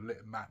 if anyone had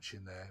lit a match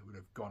in there, it would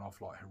have gone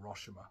off like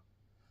Hiroshima.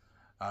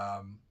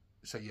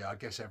 So yeah, I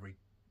guess every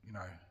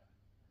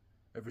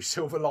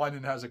silver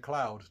lining has a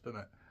cloud, doesn't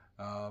it?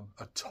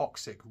 A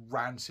toxic,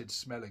 rancid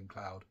smelling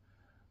cloud.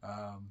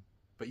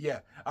 But yeah,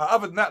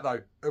 other than that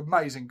though,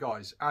 amazing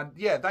guys. And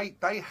yeah,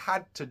 they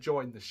had to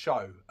join the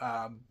show.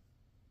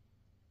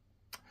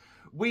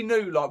 We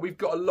knew, like, we've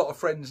got a lot of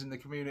friends in the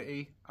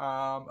community,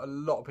 a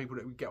lot of people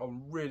that we get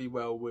on really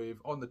well with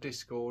on the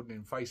Discord and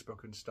in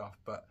Facebook and stuff,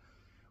 but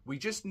we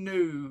just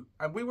knew,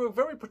 and we were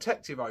very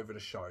protective over the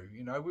show,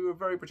 you know, we were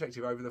very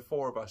protective over the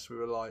four of us. We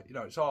were like, you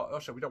know, it's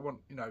our show, we don't want,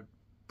 you know,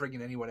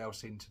 bringing anyone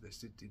else into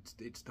this.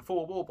 It's the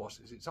four war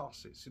bosses, it's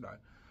us, it's, you know.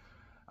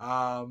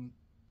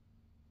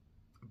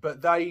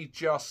 But they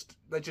just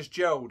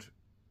gelled.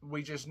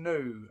 We just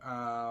knew,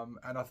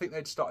 and I think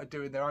they'd started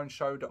doing their own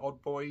show, The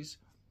Odd Boys,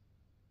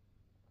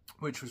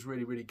 which was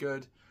really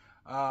good.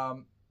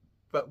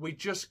 But we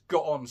just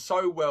got on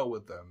so well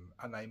with them,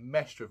 and they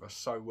meshed with us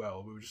so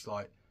well. We were just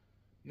like,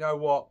 you know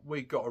what,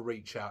 we've got to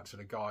reach out to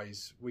the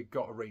guys. We've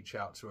got to reach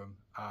out to them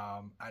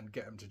and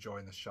get them to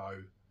join the show.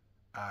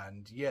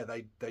 And yeah,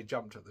 they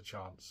jumped at the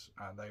chance,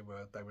 and they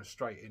were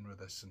straight in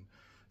with us. And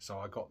so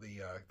I got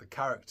the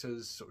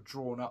characters sort of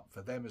drawn up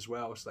for them as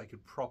well, so they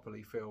could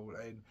properly fill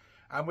in.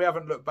 And we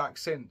haven't looked back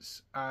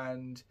since.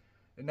 And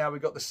now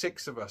we've got the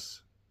 6 of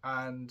us.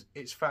 And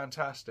it's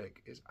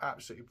fantastic. It's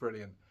absolutely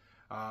brilliant.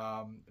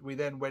 We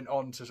then went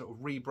on to sort of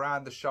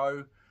rebrand the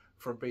show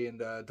from being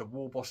the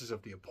Warbosses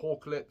of Da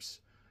ApORKalypse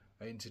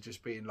into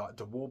just being like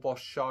the Warboss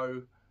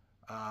show.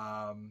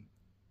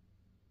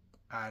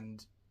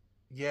 And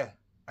yeah,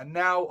 and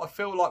now I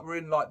feel like we're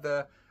in like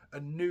a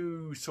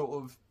new sort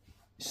of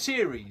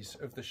series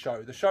of the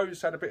show. The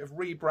show's had a bit of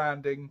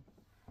rebranding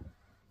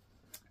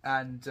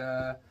and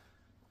a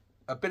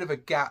bit of a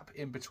gap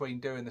in between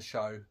doing the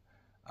show,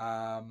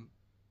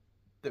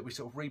 that we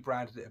sort of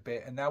rebranded it a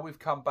bit, and now we've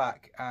come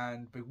back,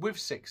 and with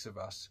 6 of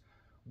us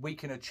we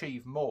can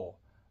achieve more.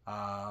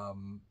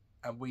 And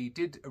we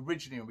did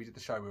originally, when we did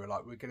the show, we were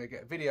like, we're going to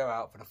get a video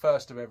out for the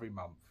 1st of every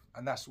month,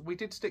 and we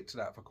did stick to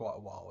that for quite a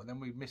while, and then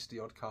we missed the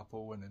odd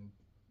couple, and then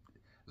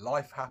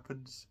life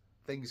happens,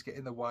 things get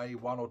in the way,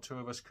 1 or 2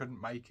 of us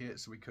couldn't make it,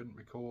 so we couldn't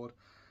record,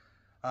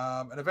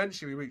 and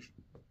eventually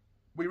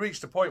we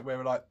reached a point where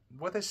we're like,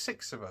 well, there's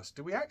 6 of us,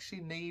 do we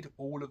actually need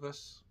all of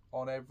us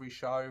on every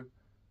show?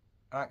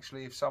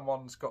 Actually, if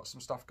someone's got some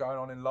stuff going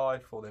on in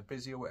life, or they're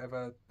busy or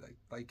whatever,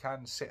 they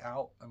can sit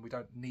out, and we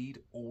don't need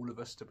all of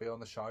us to be on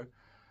the show.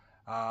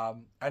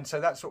 And so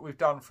that's what we've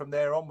done from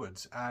there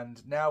onwards,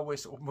 and now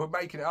we're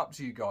making it up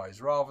to you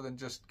guys, rather than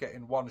just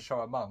getting 1 show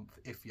a month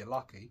if you're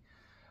lucky.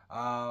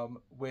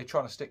 We're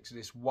trying to stick to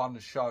this 1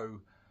 show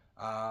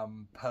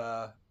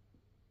per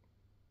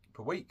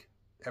week,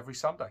 every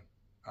Sunday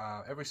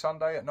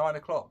at 9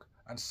 o'clock.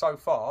 And so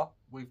far,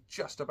 we've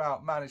just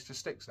about managed to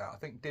stick to that. I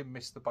think Dim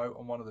missed the boat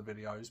on one of the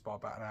videos by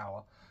about an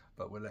hour,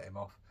 but we'll let him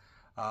off.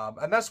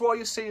 And that's why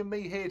you're seeing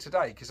me here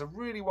today, because I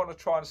really want to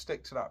try and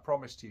stick to that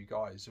promise to you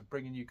guys of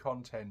bringing you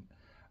content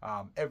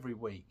every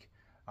week.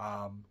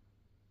 And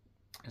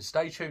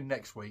stay tuned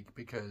next week,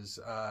 because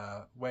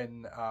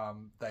when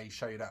they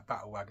show you that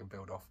battle wagon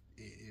build off,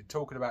 you're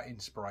talking about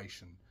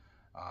inspiration.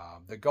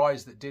 The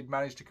guys that did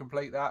manage to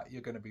complete that,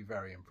 you're going to be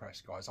very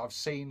impressed, guys. I've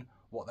seen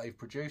what they've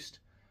produced.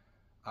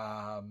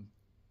 And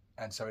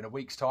so in a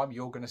week's time,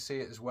 you're going to see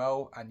it as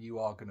well, and you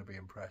are going to be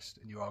impressed,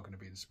 and you are going to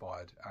be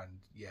inspired. And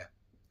yeah,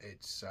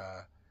 it's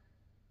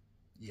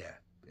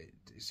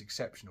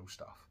exceptional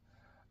stuff.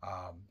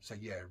 So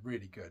yeah,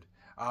 really good.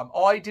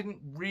 I didn't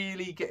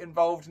really get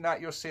involved in that.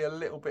 You'll see a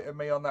little bit of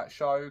me on that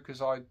show, because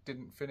I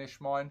didn't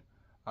finish mine.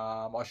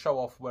 I show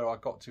off where I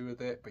got to with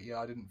it, but yeah,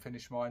 I didn't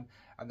finish mine.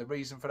 And the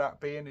reason for that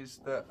being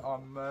is that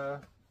I'm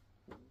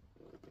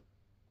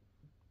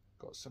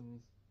got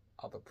some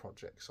other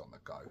projects on the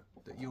go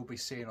that you'll be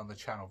seeing on the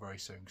channel very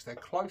soon, because they're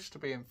close to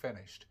being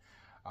finished,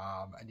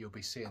 and you'll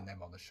be seeing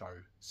them on the show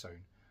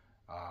soon.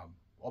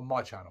 On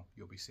my channel,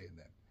 you'll be seeing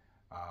them.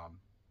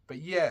 But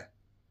yeah,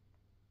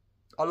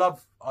 I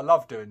love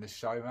doing this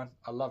show, man.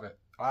 I love it.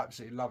 I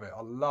absolutely love it.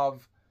 I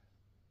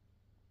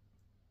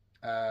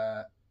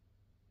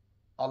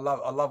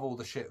love all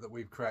the shit that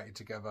we've created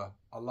together.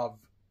 I love,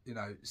 you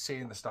know,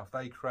 seeing the stuff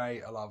they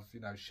create. I love, you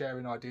know,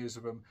 sharing ideas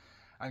with them.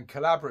 And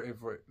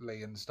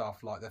collaboratively and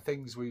stuff, like the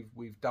things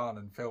we've done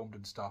and filmed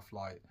and stuff,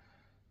 like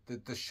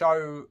the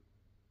show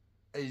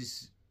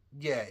is,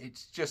 yeah,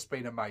 it's just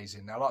been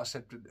amazing. Now, like I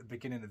said at the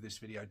beginning of this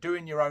video,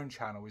 doing your own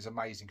channel is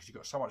amazing, because you've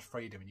got so much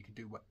freedom and you can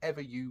do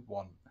whatever you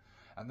want,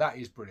 and that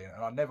is brilliant.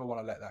 And I never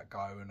want to let that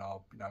go. And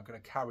I'm going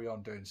to carry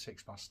on doing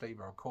 6 Plus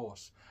Stevo, of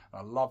course.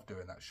 And I love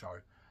doing that show.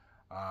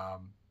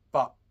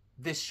 But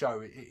this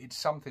show, it's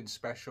something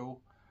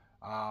special.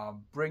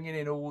 Bringing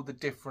in all the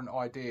different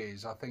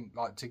ideas, I think,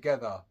 like,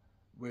 together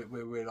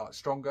we're like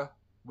stronger.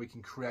 We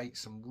can create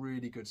some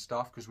really good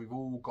stuff, because we've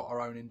all got our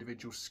own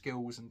individual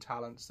skills and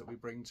talents that we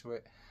bring to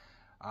it.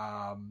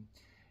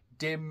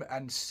 Dim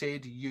and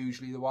Sid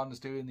usually the ones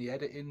doing the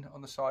editing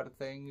on the side of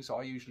things.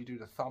 I usually do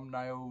the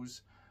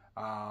thumbnails.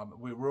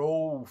 We're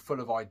all full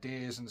of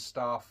ideas and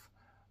stuff,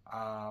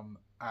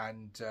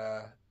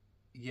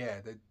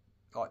 yeah,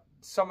 like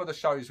some of the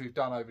shows we've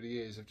done over the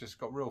years have just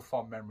got real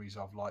fond memories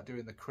of, like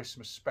doing the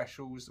Christmas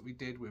specials that we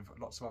did with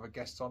lots of other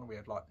guests on. We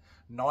had like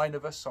 9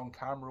 of us on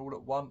camera all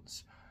at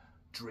once,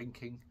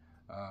 drinking.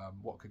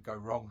 What could go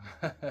wrong?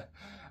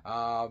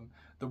 The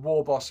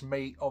Warboss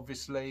meet,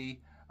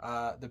 obviously,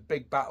 the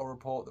big battle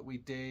report that we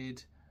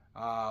did.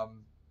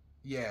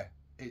 Yeah,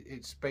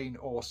 it's been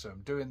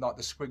awesome. Doing like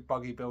the Squig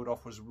Buggy build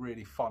off was a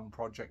really fun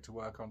project to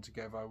work on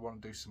together. I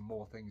want to do some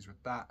more things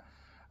with that.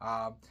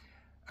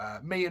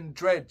 Me and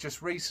Dread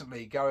just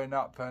recently going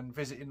up and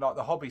visiting like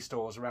the hobby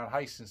stores around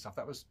Hastings and stuff.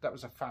 That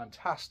was a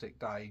fantastic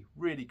day,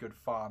 really good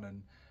fun,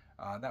 and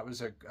that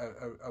was a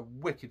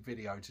wicked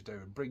video to do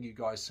and bring you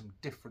guys some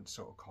different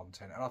sort of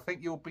content. And I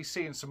think you'll be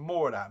seeing some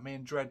more of that. Me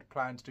and Dread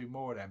plan to do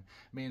more of them.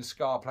 Me and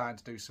Scar plan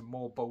to do some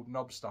more Bald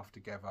Knob stuff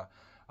together.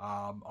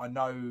 I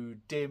know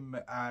Dim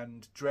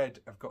and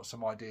Dread have got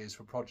some ideas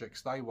for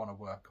projects they want to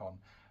work on.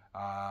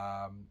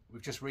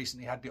 We've just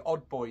recently had the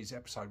Odd Boys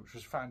episode, which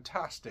was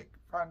fantastic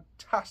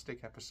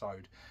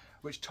episode,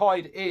 which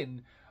tied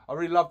in. I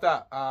really love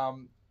that.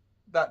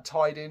 That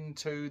tied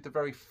into the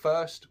very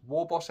first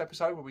Warboss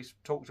episode, where we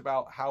talked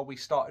about how we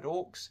started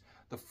Orks.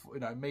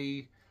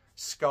 Me,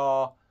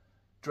 Scar,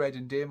 Dread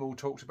and Dim all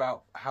talked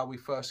about how we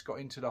first got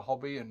into the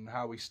hobby and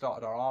how we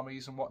started our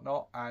armies and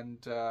whatnot.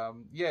 And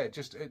yeah,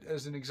 just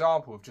as an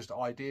example of just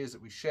ideas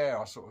that we share,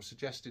 I sort of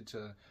suggested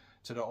to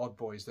the odd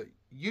boys that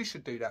you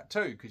should do that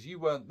too, because you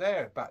weren't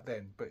there back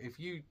then. But if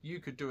you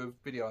could do a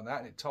video on that,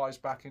 and it ties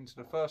back into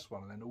the first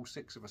one, and then all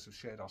 6 of us have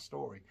shared our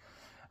story.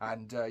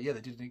 And yeah,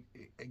 they did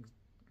a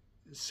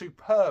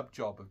superb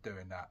job of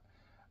doing that.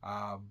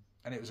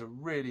 And it was a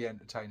really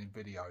entertaining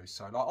video.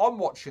 So like, I'm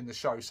watching the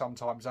show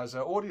sometimes as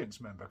an audience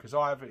member, because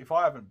if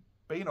I haven't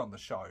been on the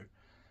show,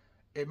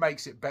 it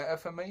makes it better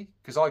for me,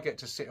 because I get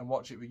to sit and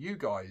watch it with you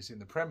guys in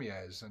the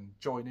premieres and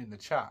join in the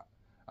chat,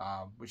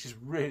 which is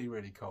really,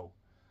 really cool.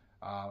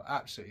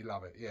 Absolutely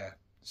love it. Yeah.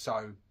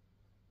 So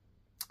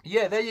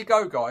yeah, there you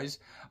go, guys.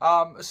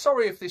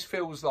 Sorry if this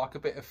feels like a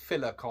bit of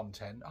filler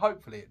content.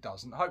 Hopefully it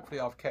doesn't. Hopefully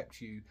I've kept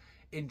you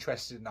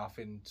interested enough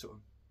in sort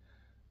of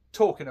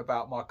talking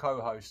about my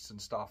co-hosts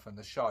and stuff and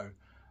the show.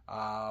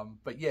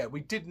 But yeah, we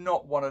did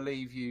not want to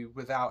leave you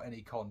without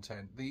any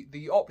content.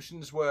 The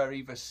options were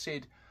either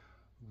Sid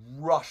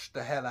rushed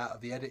the hell out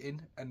of the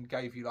editing and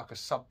gave you like a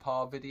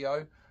subpar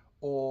video,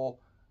 or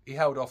he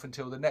held off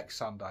until the next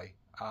Sunday,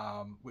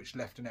 which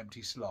left an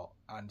empty slot.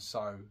 And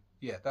so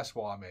yeah, that's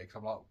why I'm here, because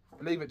I'm like,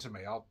 leave it to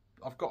me.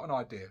 I've got an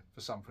idea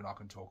for something I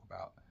can talk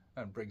about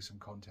and bring some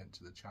content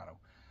to the channel.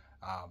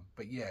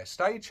 But yeah,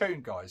 stay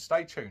tuned, guys.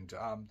 Stay tuned.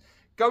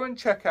 Go and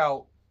check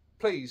out,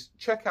 please,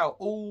 check out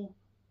all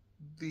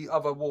the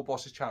other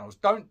Warbosses channels.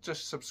 Don't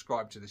just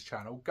subscribe to this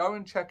channel. Go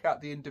and check out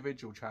the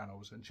individual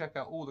channels and check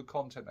out all the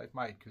content they've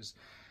made, because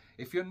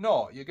if you're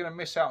not, you're going to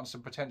miss out on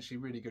some potentially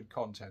really good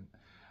content.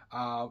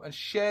 And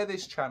share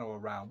this channel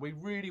around. We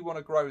really want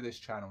to grow this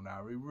channel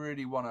now. We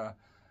really want to,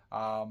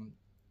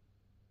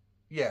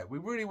 yeah, we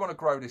really want to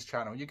grow this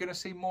channel. You're going to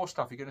see more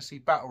stuff. You're going to see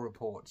battle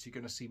reports. You're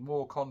going to see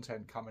more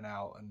content coming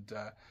out, and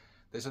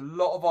there's a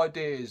lot of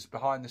ideas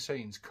behind the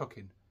scenes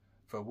cooking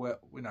for where,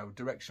 you know,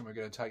 direction we're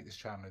going to take this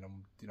channel in,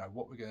 and you know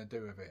what we're going to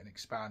do with it and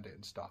expand it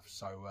and stuff.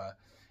 So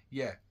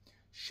yeah,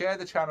 share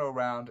the channel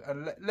around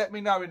and let me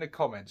know in the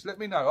comments. Let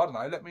me know, I don't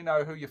know, let me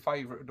know who your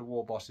favourite of the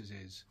Warbosses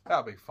is.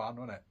 That'll be fun,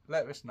 wouldn't it?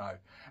 Let us know,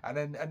 and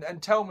then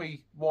and tell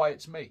me why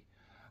it's me.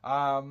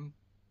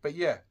 But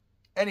yeah,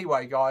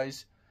 anyway,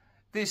 guys,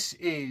 this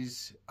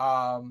is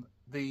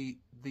the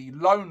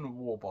lone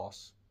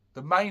Warboss,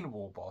 the main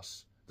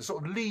Warboss, the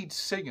sort of lead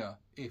singer,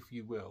 if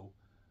you will,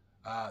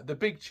 the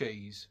Big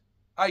Cheese,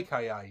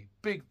 aka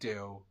Big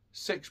Deal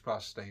 6+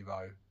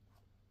 Stevo,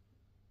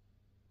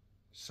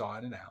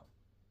 signing out.